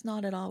it. That's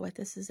not at all what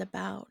this is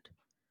about.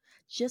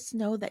 Just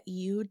know that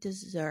you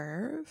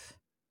deserve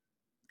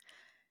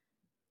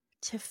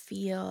to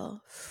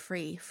feel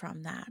free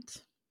from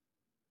that.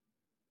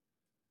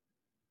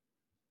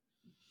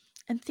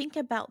 And think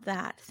about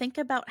that. Think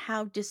about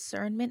how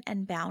discernment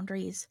and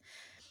boundaries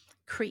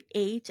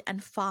create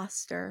and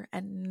foster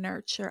and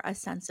nurture a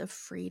sense of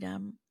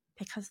freedom,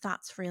 because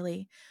that's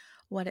really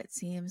what it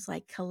seems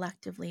like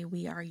collectively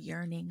we are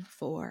yearning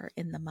for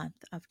in the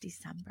month of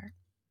December.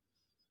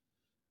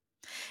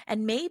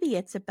 And maybe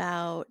it's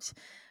about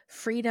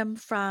freedom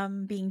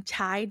from being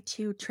tied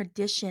to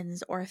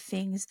traditions or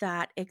things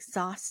that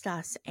exhaust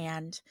us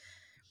and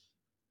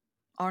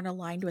aren't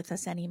aligned with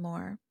us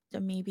anymore.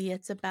 So maybe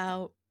it's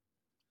about,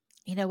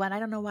 you know what, I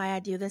don't know why I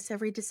do this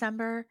every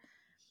December.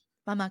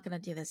 I'm not going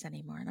to do this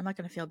anymore, and I'm not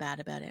going to feel bad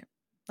about it.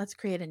 Let's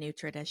create a new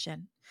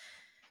tradition.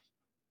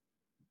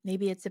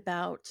 Maybe it's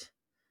about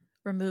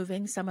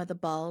removing some of the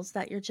balls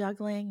that you're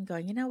juggling,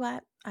 going, you know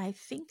what, I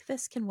think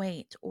this can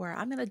wait, or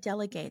I'm going to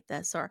delegate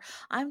this, or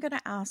I'm going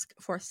to ask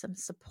for some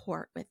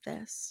support with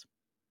this.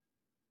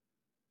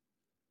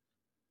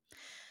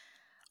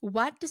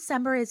 What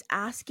December is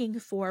asking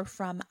for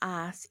from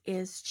us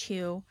is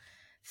to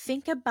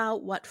think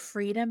about what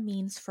freedom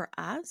means for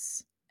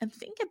us and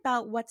think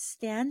about what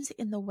stands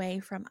in the way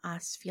from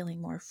us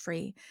feeling more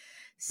free.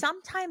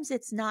 Sometimes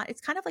it's not, it's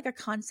kind of like a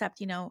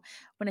concept, you know,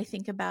 when I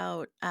think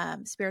about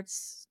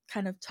spirits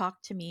kind of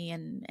talked to me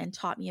and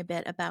taught me a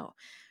bit about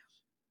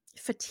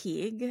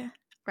fatigue,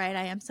 right?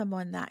 I am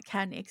someone that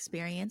can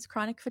experience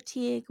chronic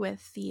fatigue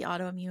with the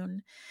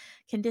autoimmune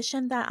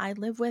condition that I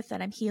live with,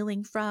 that I'm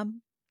healing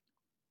from.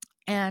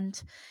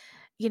 And,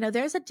 you know,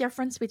 there's a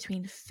difference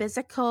between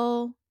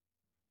physical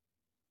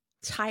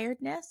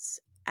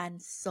tiredness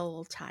and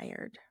soul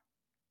tired,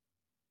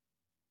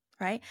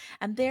 right?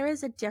 And there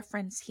is a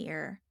difference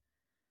here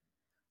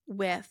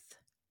with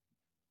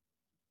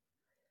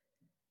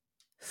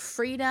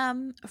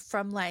freedom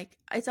from, like,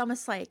 it's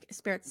almost like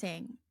Spirit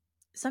saying,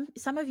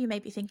 some of you may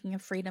be thinking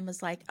of freedom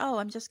as like, oh,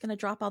 I'm just going to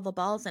drop all the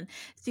balls and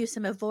do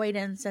some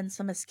avoidance and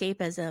some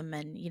escapism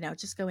and, you know,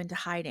 just go into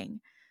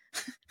hiding.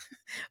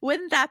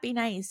 Wouldn't that be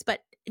nice?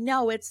 But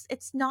no, it's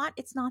not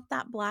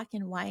that black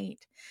and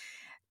white.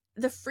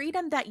 The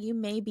freedom that you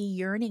may be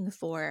yearning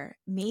for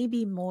may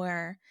be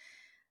more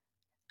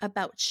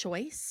about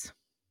choice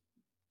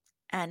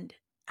and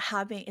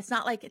having, it's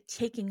not like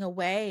taking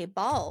away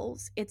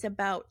balls. It's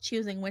about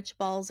choosing which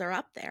balls are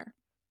up there,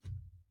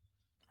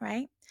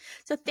 right?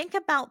 So think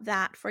about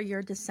that for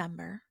your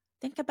December.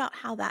 Think about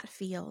how that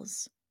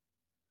feels.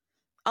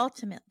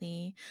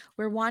 Ultimately,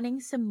 we're wanting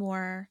some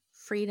more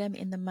freedom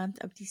in the month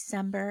of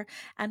December,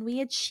 and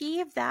we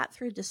achieve that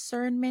through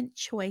discernment,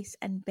 choice,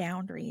 and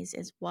boundaries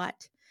is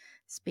what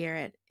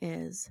Spirit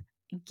is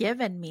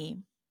given me.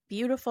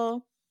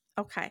 Beautiful.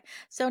 Okay,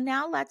 so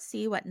now let's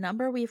see what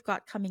number we've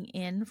got coming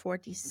in for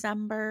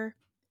December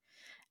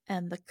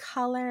and the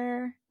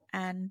color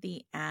and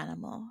the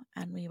animal,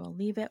 and we will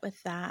leave it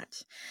with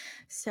that.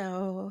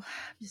 So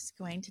I'm just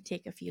going to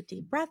take a few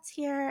deep breaths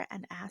here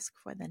and ask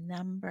for the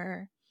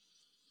number.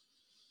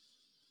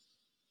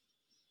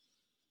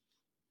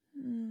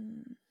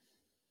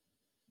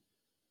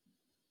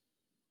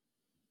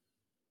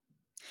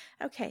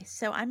 Okay,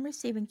 so I'm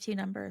receiving 2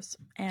 numbers,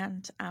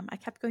 and I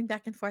kept going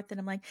back and forth, and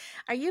I'm like,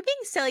 are you being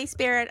silly,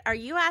 Spirit? Are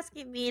you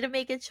asking me to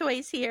make a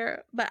choice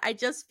here? But I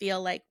just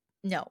feel like,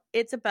 no,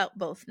 it's about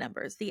both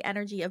numbers, the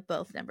energy of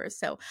both numbers.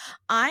 So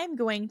I'm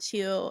going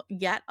to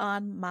get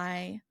on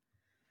my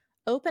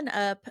open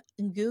up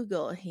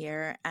Google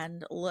here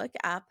and look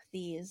up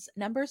these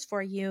numbers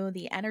for you,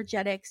 the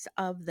energetics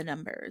of the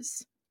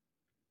numbers.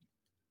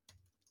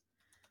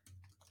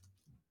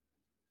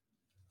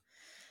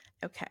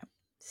 Okay,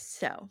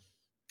 so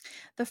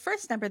the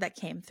first number that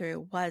came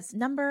through was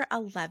number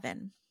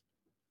 11.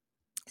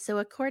 So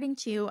according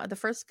to the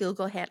first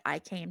Google hit I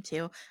came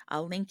to,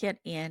 I'll link it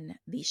in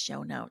the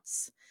show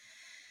notes.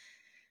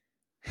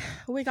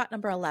 We got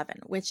number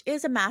 11, which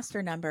is a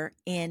master number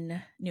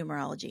in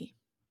numerology.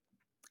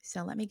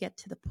 So let me get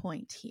to the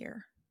point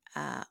here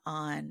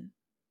on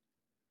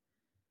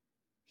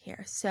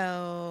here.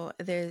 So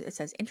it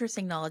says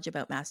interesting knowledge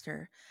about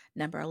master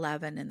number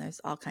 11, and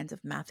there's all kinds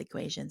of math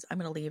equations. I'm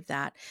going to leave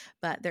that,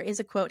 but there is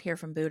a quote here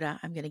from Buddha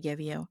I'm going to give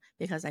you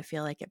because I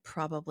feel like it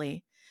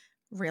probably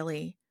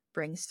really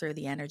brings through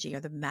the energy or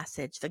the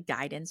message, the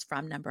guidance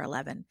from number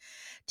 11.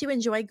 To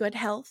enjoy good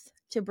health,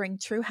 to bring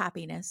true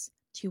happiness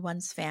to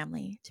one's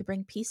family, to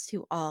bring peace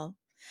to all,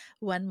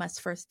 one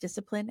must first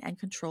discipline and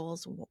control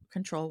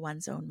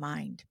one's own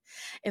mind.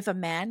 If a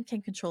man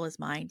can control his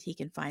mind, he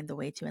can find the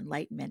way to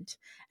enlightenment,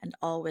 and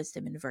all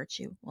wisdom and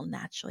virtue will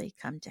naturally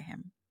come to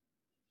him.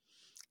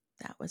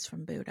 That was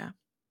from Buddha,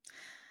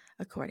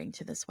 according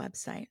to this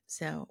website.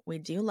 So we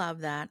do love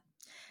that.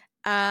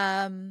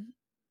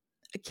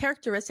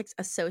 Characteristics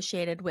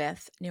associated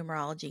with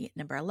numerology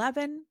number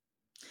 11.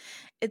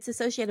 It's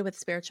associated with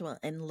spiritual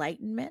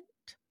enlightenment.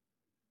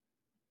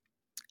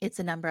 It's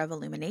a number of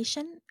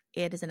illumination.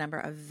 It is a number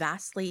of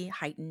vastly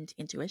heightened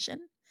intuition.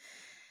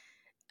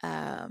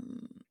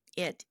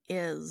 It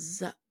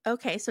is,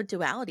 okay, so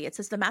duality. It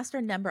says the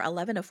master number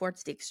 11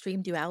 affords the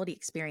extreme duality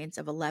experience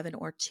of 11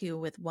 or 2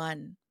 with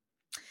 1.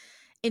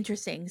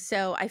 Interesting.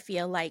 So I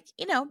feel like,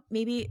 you know,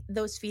 maybe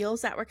those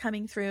feels that were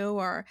coming through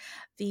or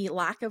the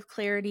lack of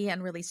clarity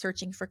and really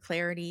searching for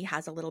clarity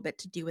has a little bit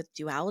to do with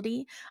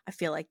duality. I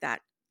feel like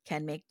that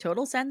can make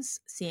total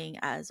sense, seeing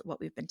as what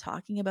we've been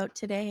talking about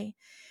today.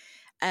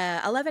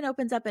 11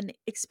 opens up an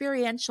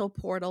experiential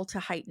portal to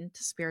heightened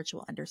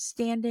spiritual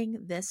understanding.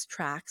 This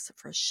tracks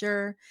for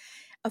sure.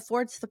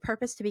 Affords the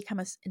purpose to become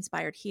an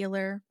inspired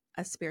healer,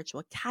 a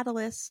spiritual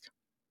catalyst.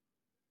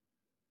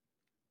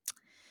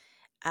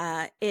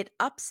 It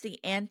ups the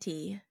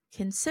ante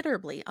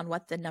considerably on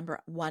what the number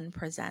 1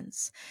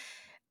 presents.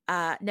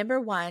 Number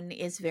 1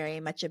 is very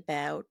much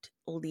about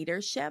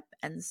leadership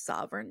and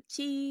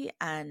sovereignty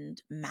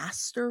and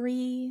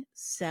mastery.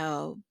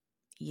 So,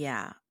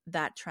 yeah,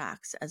 that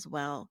tracks as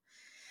well.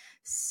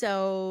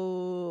 So,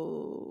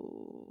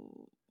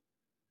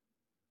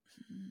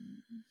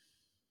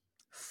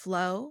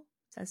 flow,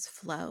 says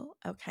flow.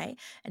 Okay.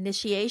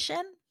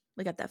 Initiation,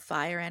 we got that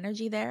fire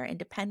energy there.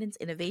 Independence,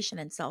 innovation,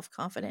 and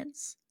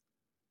self-confidence.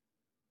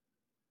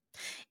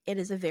 It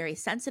is a very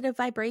sensitive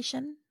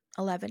vibration.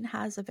 11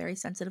 has a very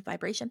sensitive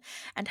vibration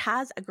and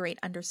has a great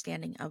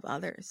understanding of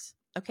others.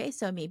 Okay.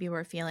 So maybe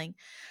we're feeling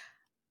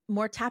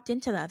more tapped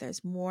into the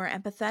others, more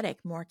empathetic,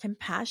 more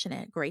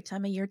compassionate. Great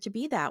time of year to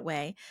be that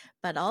way.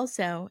 But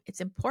also,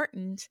 it's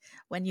important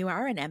when you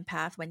are an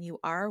empath, when you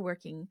are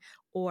working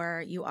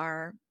or you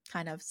are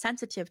kind of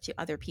sensitive to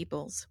other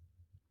people's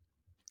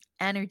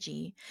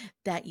energy,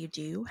 that you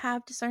do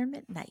have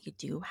discernment, that you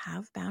do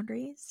have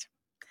boundaries.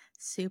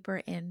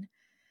 Super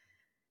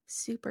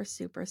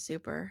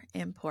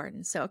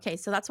important. So, okay,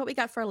 so that's what we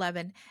got for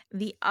 11.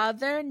 The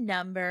other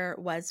number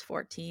was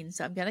 14.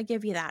 So I'm going to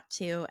give you that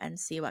too and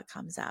see what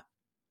comes up.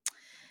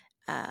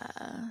 Okay,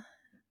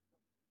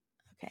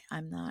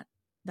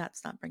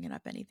 that's not bringing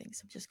up anything.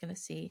 So I'm just going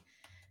to see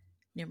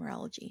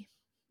numerology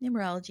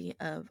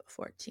of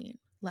 14.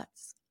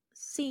 Let's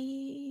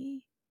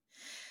see.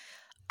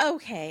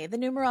 Okay, the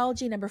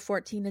numerology number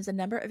 14 is a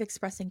number of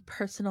expressing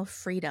personal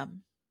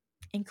freedom,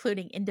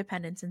 including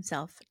independence and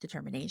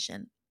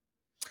self-determination.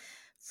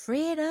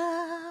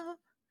 Freedom.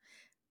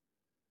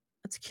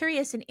 It's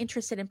curious and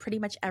interested in pretty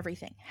much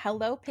everything.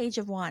 Hello, Page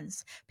of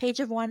Wands. Page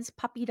of Wands,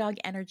 puppy dog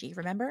energy.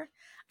 Remember?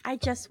 I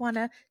just want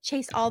to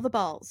chase all the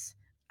balls.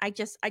 I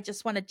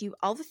just want to do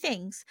all the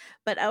things,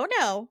 but oh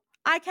no,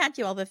 I can't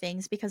do all the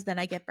things because then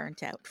I get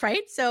burnt out,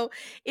 right? So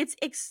it's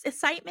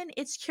excitement,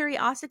 it's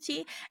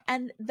curiosity,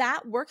 and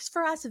that works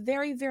for us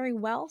very, very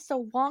well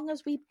so long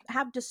as we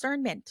have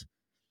discernment.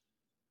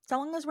 So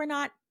long as we're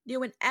not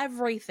doing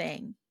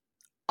everything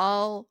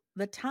all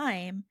the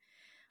time,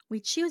 we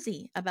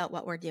choosy about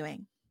what we're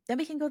doing. Then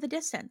we can go the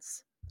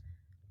distance,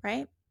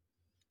 right?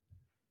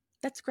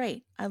 That's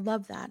great. I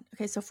love that.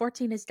 Okay, so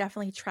 14 is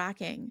definitely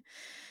tracking.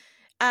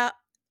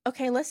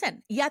 Okay,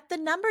 listen. Yet the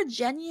number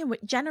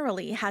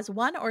generally has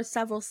one or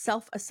several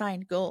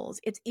self-assigned goals.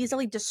 It's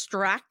easily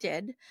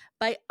distracted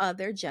by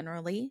other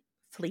generally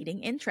fleeting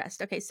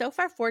interest. Okay, so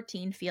far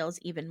 14 feels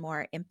even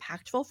more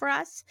impactful for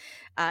us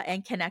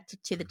and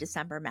connected to the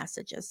December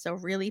messages. So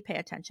really pay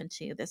attention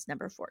to this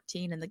number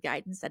 14 and the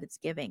guidance that it's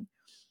giving.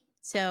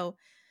 So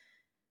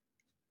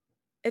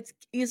it's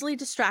easily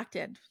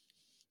distracted.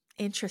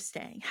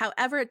 Interesting.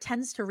 However, it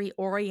tends to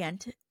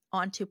reorient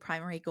onto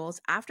primary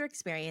goals after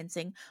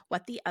experiencing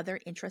what the other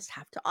interests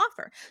have to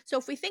offer. So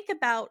if we think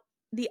about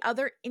the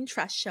other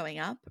interests showing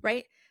up,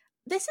 right?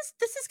 This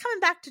is coming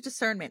back to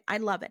discernment. I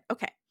love it.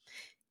 Okay.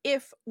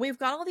 If we've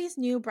got all these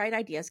new bright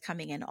ideas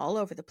coming in all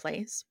over the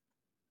place,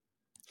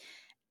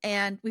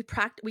 and we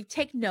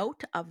take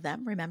note of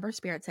them. Remember,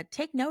 Spirit said,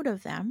 take note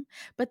of them,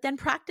 but then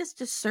practice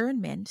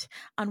discernment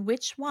on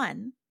which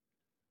one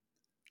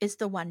is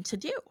the one to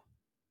do.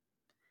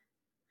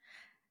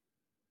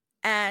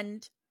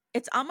 And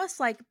it's almost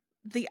like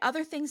the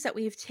other things that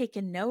we've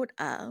taken note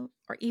of,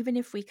 or even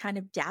if we kind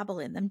of dabble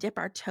in them, dip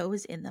our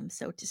toes in them,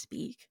 so to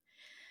speak,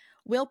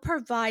 will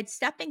provide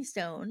stepping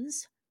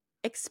stones,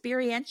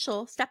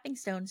 experiential stepping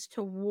stones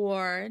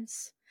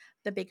towards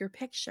the bigger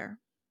picture.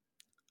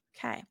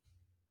 Okay.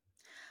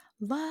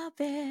 Love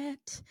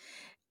it.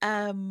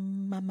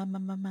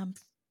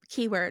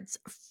 Keywords: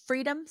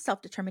 freedom,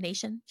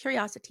 self-determination,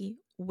 curiosity,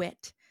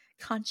 wit,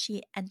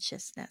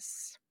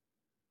 conscientiousness.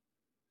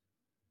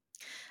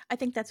 I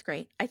think that's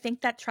great. I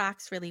think that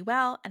tracks really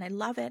well and I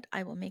love it.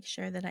 I will make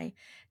sure that I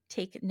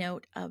take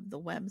note of the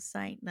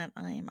website that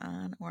I'm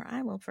on or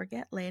I will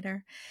forget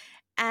later.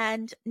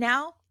 And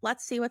now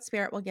let's see what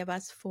Spirit will give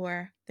us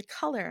for the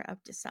color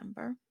of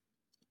December.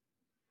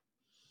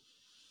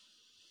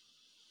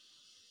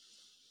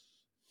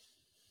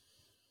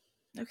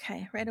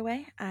 Okay, right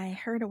away, I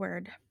heard a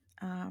word.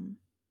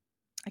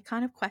 I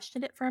kind of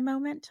questioned it for a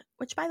moment,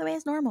 which by the way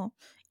is normal,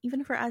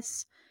 even for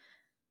us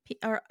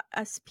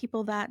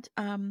people that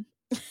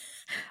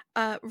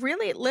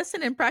really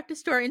listen and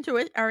practice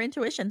to our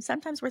intuition.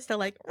 Sometimes we're still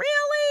like,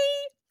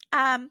 really?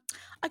 I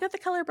got the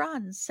color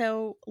bronze.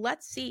 So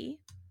let's see.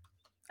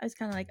 I was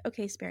kind of like,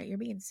 okay, Spirit, you're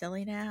being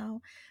silly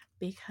now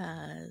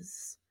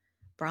because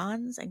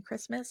bronze and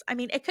Christmas. I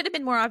mean, it could have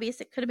been more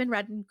obvious. It could have been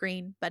red and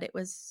green, but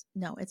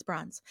no, it's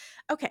bronze.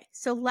 Okay,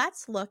 so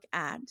let's look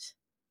at,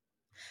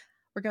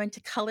 we're going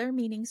to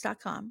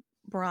colormeanings.com,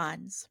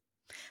 bronze.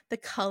 The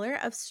color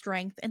of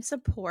strength and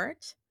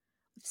support,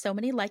 with so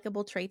many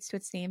likable traits to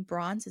its name,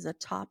 bronze is a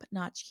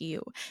top-notch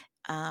hue.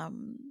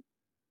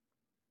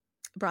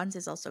 Bronze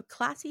is also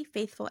classy,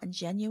 faithful, and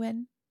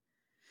genuine.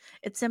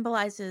 It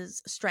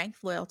symbolizes strength,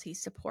 loyalty,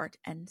 support,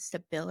 and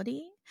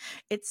stability.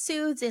 It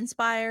soothes,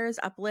 inspires,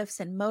 uplifts,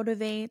 and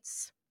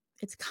motivates.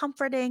 It's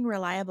comforting,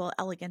 reliable,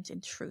 elegant,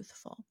 and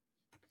truthful.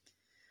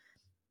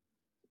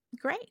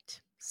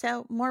 Great.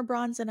 So more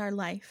bronze in our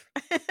life.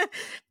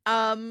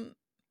 Oh,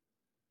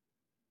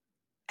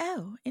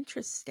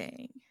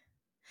 interesting.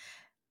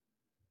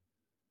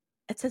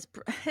 It says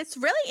it's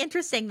really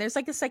interesting. There's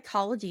like a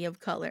psychology of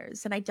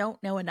colors, and I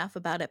don't know enough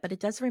about it, but it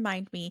does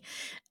remind me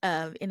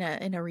of in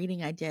a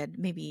reading I did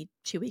maybe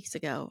 2 weeks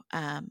ago.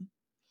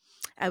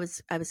 I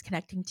was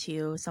connecting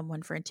to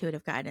someone for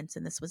intuitive guidance,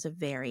 and this was a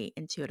very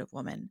intuitive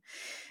woman.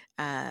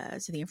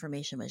 So the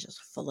information was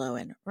just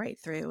flowing right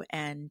through,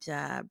 and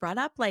brought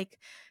up like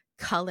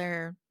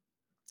color.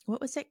 What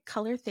was it?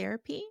 Color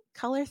therapy,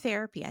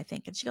 I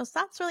think. And she goes,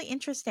 that's really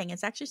interesting.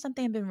 It's actually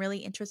something I've been really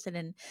interested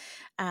in.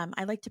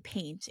 I like to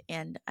paint.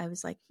 And I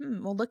was like,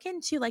 we'll look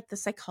into like the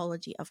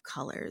psychology of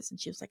colors. And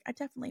she was like, I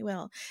definitely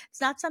will.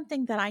 It's not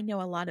something that I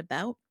know a lot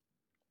about,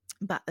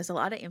 but there's a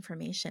lot of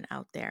information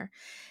out there.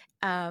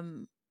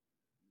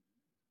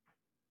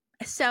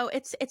 So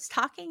it's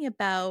talking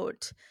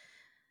about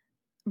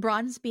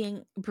bronze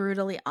being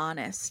brutally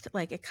honest.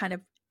 Like it kind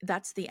of,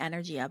 that's the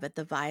energy of it,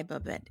 the vibe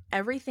of it.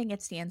 Everything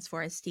it stands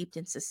for is steeped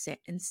in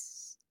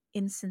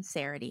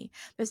sincerity.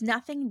 There's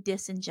nothing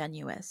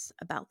disingenuous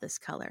about this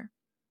color.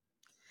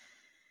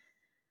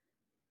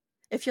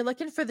 If you're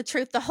looking for the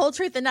truth, the whole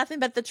truth, and nothing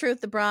but the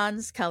truth, the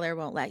bronze color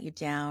won't let you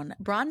down.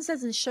 Bronze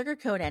doesn't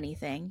sugarcoat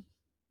anything,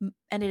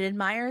 and it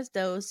admires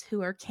those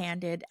who are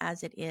candid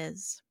as it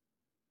is.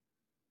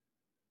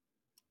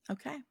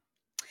 Okay.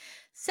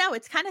 So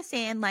it's kind of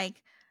saying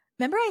like,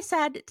 remember I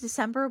said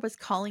December was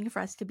calling for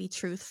us to be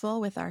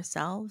truthful with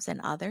ourselves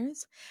and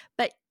others,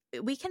 but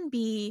we can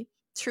be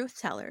truth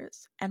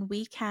tellers and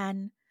we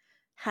can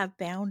have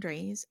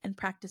boundaries and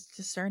practice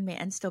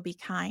discernment and still be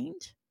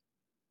kind,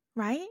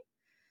 right?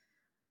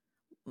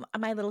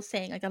 My little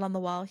saying I got on the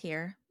wall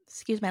here,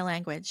 excuse my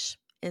language,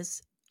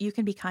 is you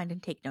can be kind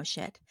and take no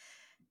shit.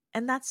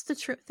 And that's the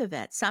truth of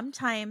it.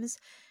 Sometimes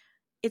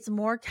it's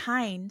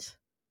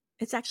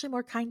actually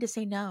more kind to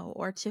say no,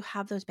 or to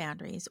have those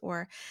boundaries,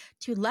 or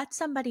to let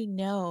somebody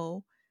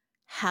know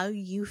how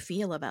you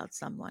feel about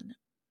someone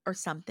or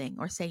something,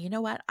 or say, you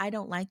know what, I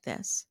don't like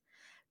this.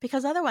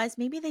 Because otherwise,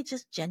 maybe they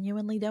just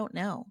genuinely don't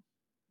know.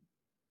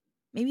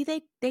 Maybe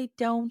they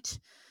don't.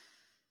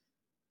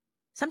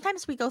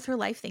 Sometimes we go through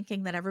life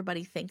thinking that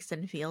everybody thinks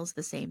and feels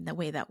the same the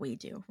way that we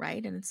do,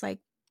 right? And it's like,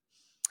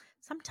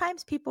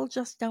 sometimes people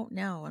just don't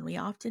know, and we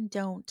often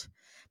don't,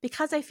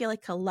 because I feel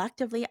like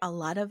collectively a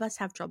lot of us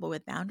have trouble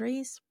with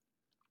boundaries.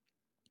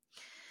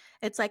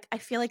 It's like, I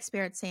feel like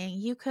Spirit's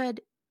saying you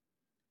could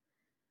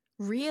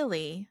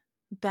really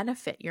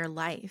benefit your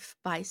life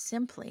by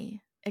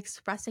simply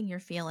expressing your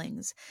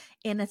feelings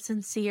in a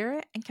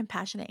sincere and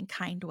compassionate and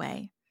kind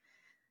way.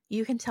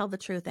 You can tell the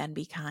truth and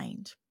be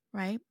kind,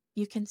 right?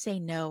 You can say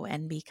no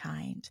and be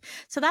kind.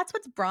 So that's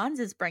what bronze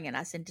is bringing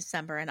us in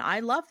December. And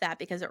I love that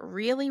because it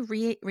really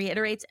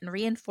reiterates and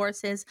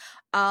reinforces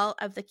all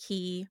of the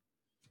key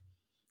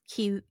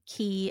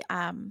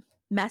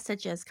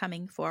messages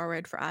coming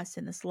forward for us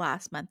in this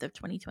last month of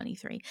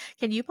 2023.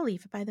 Can you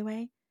believe it, by the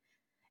way?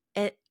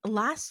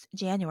 Last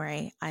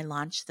January, I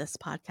launched this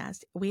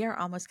podcast. We are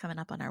almost coming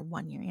up on our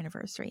 1-year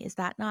anniversary. Is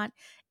that not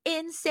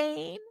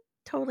insane?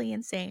 Totally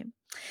insane.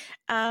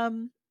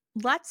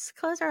 Let's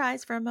close our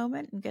eyes for a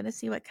moment. I'm going to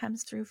see what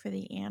comes through for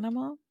the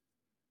animal.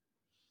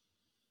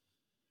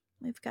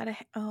 We've got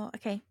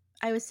okay.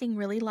 I was seeing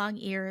really long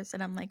ears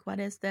and I'm like, what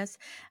is this?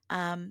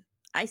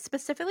 I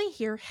specifically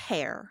hear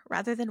hare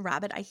rather than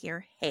rabbit. I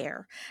hear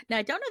hare. Now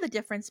I don't know the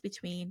difference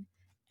between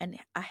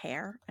a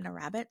hare and a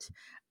rabbit.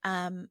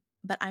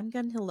 But I'm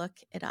going to look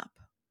it up.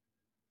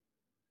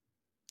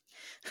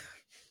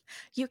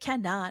 You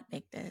cannot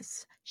make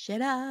this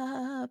shit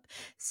up.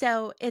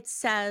 So it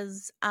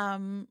says,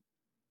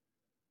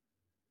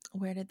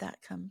 where did that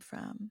come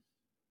from?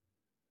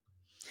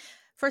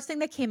 First thing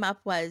that came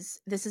up was,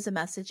 this is a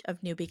message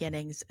of new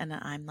beginnings. And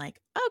I'm like,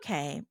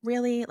 okay,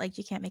 really? Like,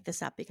 you can't make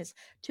this up, because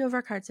 2 of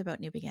our cards are about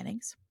new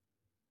beginnings.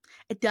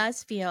 It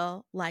does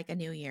feel like a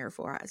new year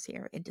for us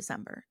here in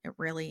December. It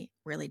really,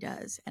 really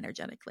does,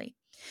 energetically.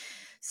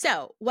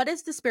 So what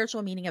is the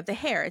spiritual meaning of the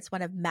hare? It's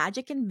one of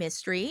magic and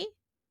mystery.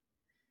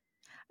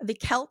 The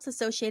Celts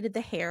associated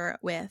the hare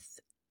with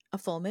a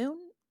full moon,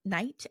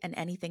 night, and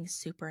anything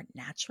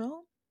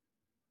supernatural.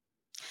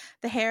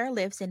 The hare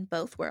lives in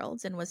both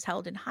worlds and was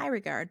held in high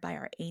regard by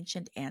our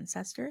ancient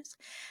ancestors.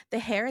 The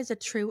hare is a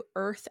true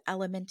earth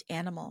element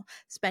animal,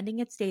 spending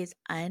its days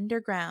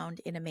underground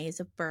in a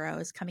maze of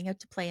burrows, coming out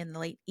to play in the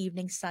late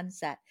evening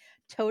sunset.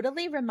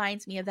 Totally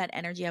reminds me of that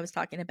energy I was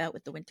talking about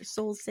with the winter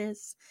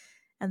solstice,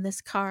 and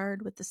this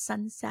card with the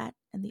sunset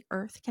and the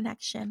earth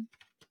connection.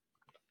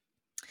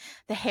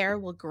 The hare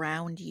will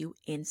ground you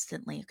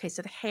instantly. Okay,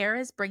 so the hare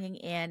is bringing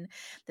in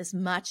this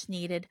much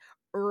needed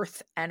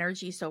earth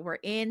energy. So we're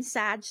in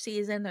Sag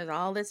season. There's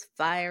all this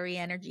fiery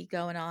energy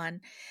going on.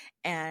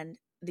 And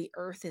the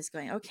earth is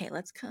going, okay,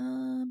 let's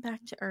come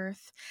back to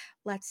earth.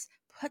 Let's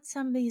put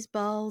some of these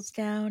balls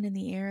down in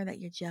the air that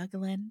you're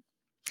juggling.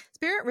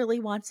 Spirit really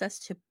wants us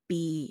to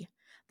be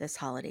this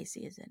holiday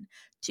season,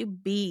 to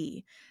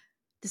be.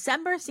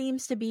 December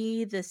seems to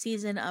be the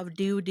season of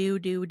do,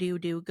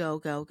 go,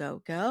 go,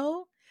 go,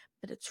 go.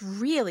 But it's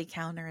really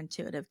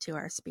counterintuitive to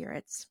our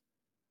spirits.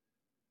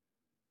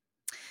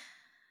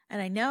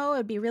 And I know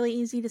it'd be really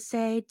easy to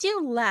say,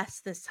 do less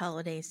this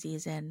holiday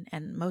season.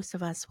 And most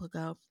of us will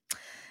go,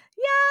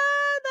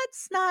 yeah,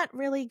 that's not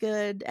really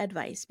good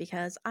advice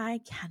because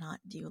I cannot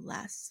do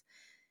less.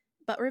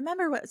 But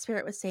remember what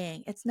Spirit was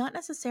saying. It's not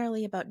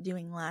necessarily about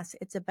doing less.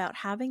 It's about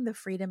having the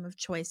freedom of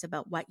choice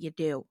about what you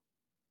do.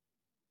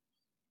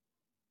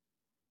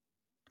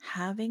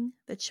 Having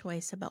the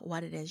choice about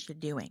what it is you're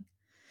doing.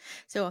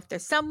 So if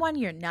there's someone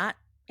you're not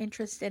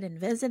interested in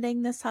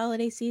visiting this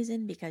holiday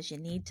season because you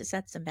need to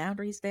set some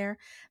boundaries there,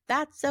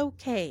 that's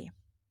okay.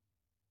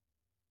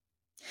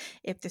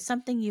 If there's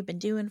something you've been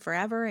doing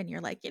forever and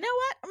you're like, you know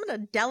what, I'm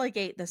going to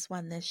delegate this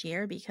one this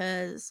year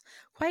because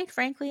quite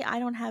frankly, I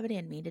don't have it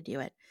in me to do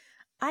it.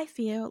 I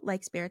feel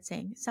like Spirit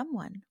saying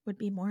someone would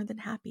be more than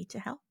happy to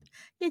help.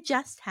 You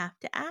just have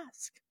to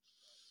ask.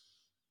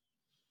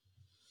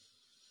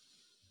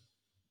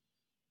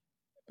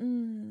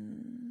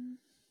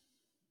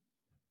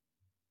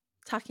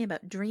 Talking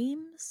about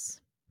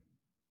dreams,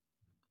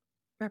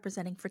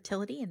 representing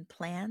fertility and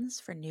plans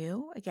for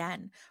new.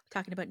 Again, we're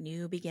talking about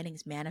new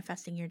beginnings,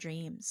 manifesting your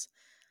dreams.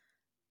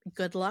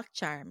 Good luck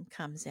charm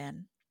comes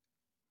in.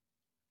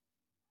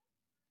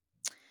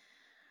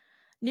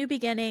 New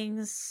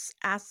beginnings,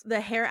 the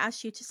hare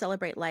asks you to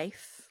celebrate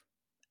life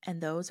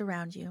and those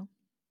around you.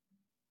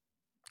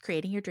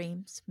 Creating your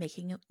dreams,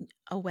 making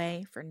a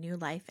way for new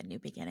life and new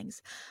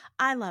beginnings.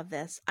 I love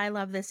this. I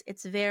love this.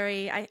 It's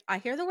very, I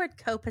hear the word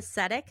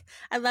copacetic.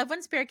 I love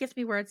when Spirit gives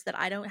me words that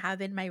I don't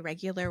have in my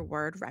regular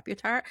word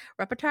repertoire.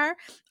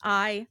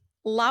 I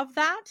love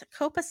that.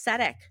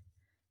 Copacetic.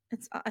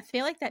 I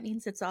feel like that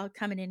means it's all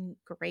coming in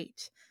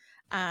great.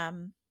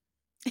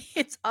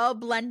 It's all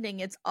blending.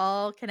 It's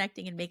all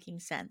connecting and making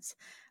sense.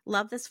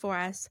 Love this for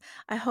us.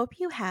 I hope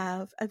you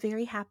have a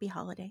very happy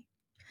holiday.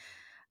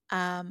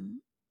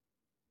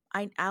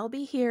 I'll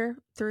be here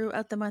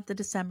throughout the month of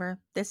December.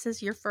 This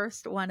is your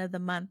first one of the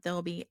month.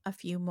 There'll be a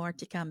few more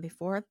to come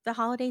before the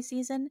holiday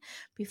season,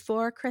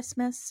 before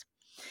Christmas.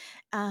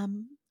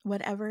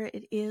 Whatever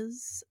it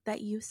is that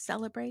you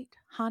celebrate,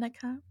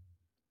 Hanukkah,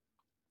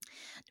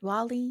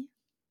 Diwali,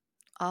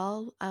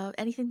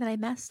 anything that I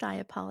missed, I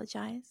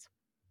apologize.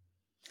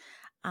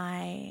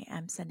 I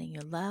am sending you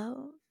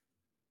love.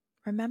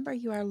 Remember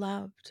you are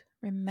loved.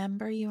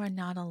 Remember you are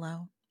not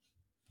alone.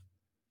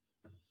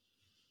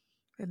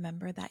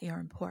 Remember that you're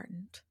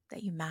important,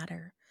 that you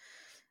matter,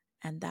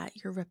 and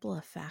that your ripple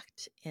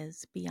effect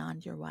is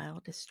beyond your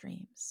wildest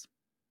dreams.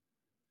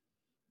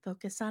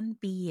 Focus on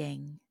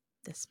being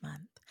this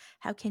month.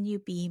 How can you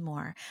be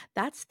more?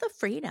 That's the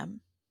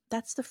freedom.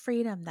 That's the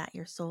freedom that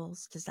your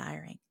soul's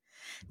desiring.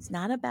 It's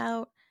not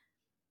about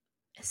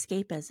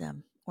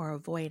escapism or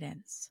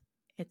avoidance.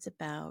 It's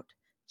about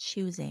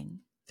choosing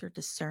through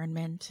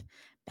discernment,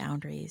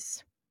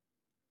 boundaries.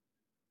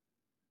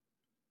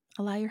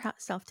 Allow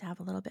yourself to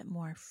have a little bit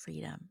more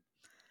freedom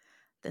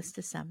this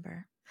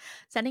December.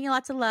 Sending you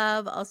lots of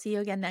love. I'll see you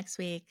again next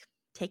week.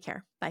 Take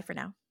care. Bye for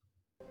now.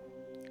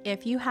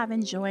 If you have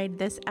enjoyed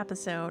this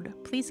episode,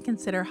 please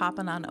consider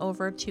hopping on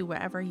over to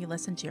wherever you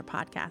listen to your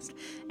podcast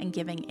and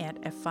giving it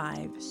a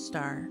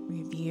 5-star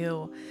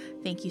review.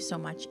 Thank you so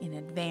much in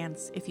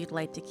advance. If you'd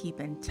like to keep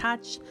in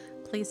touch,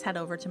 please head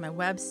over to my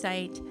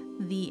website,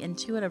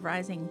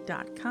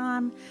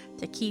 theintuitiverising.com,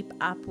 to keep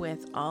up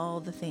with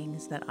all the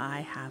things that I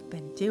have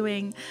been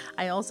doing.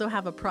 I also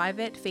have a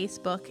private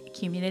Facebook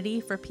community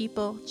for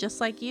people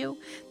just like you.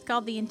 It's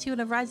called the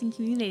Intuitive Rising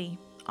Community.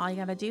 All you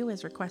got to do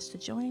is request to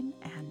join,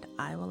 and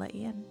I will let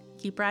you in.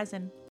 Keep rising.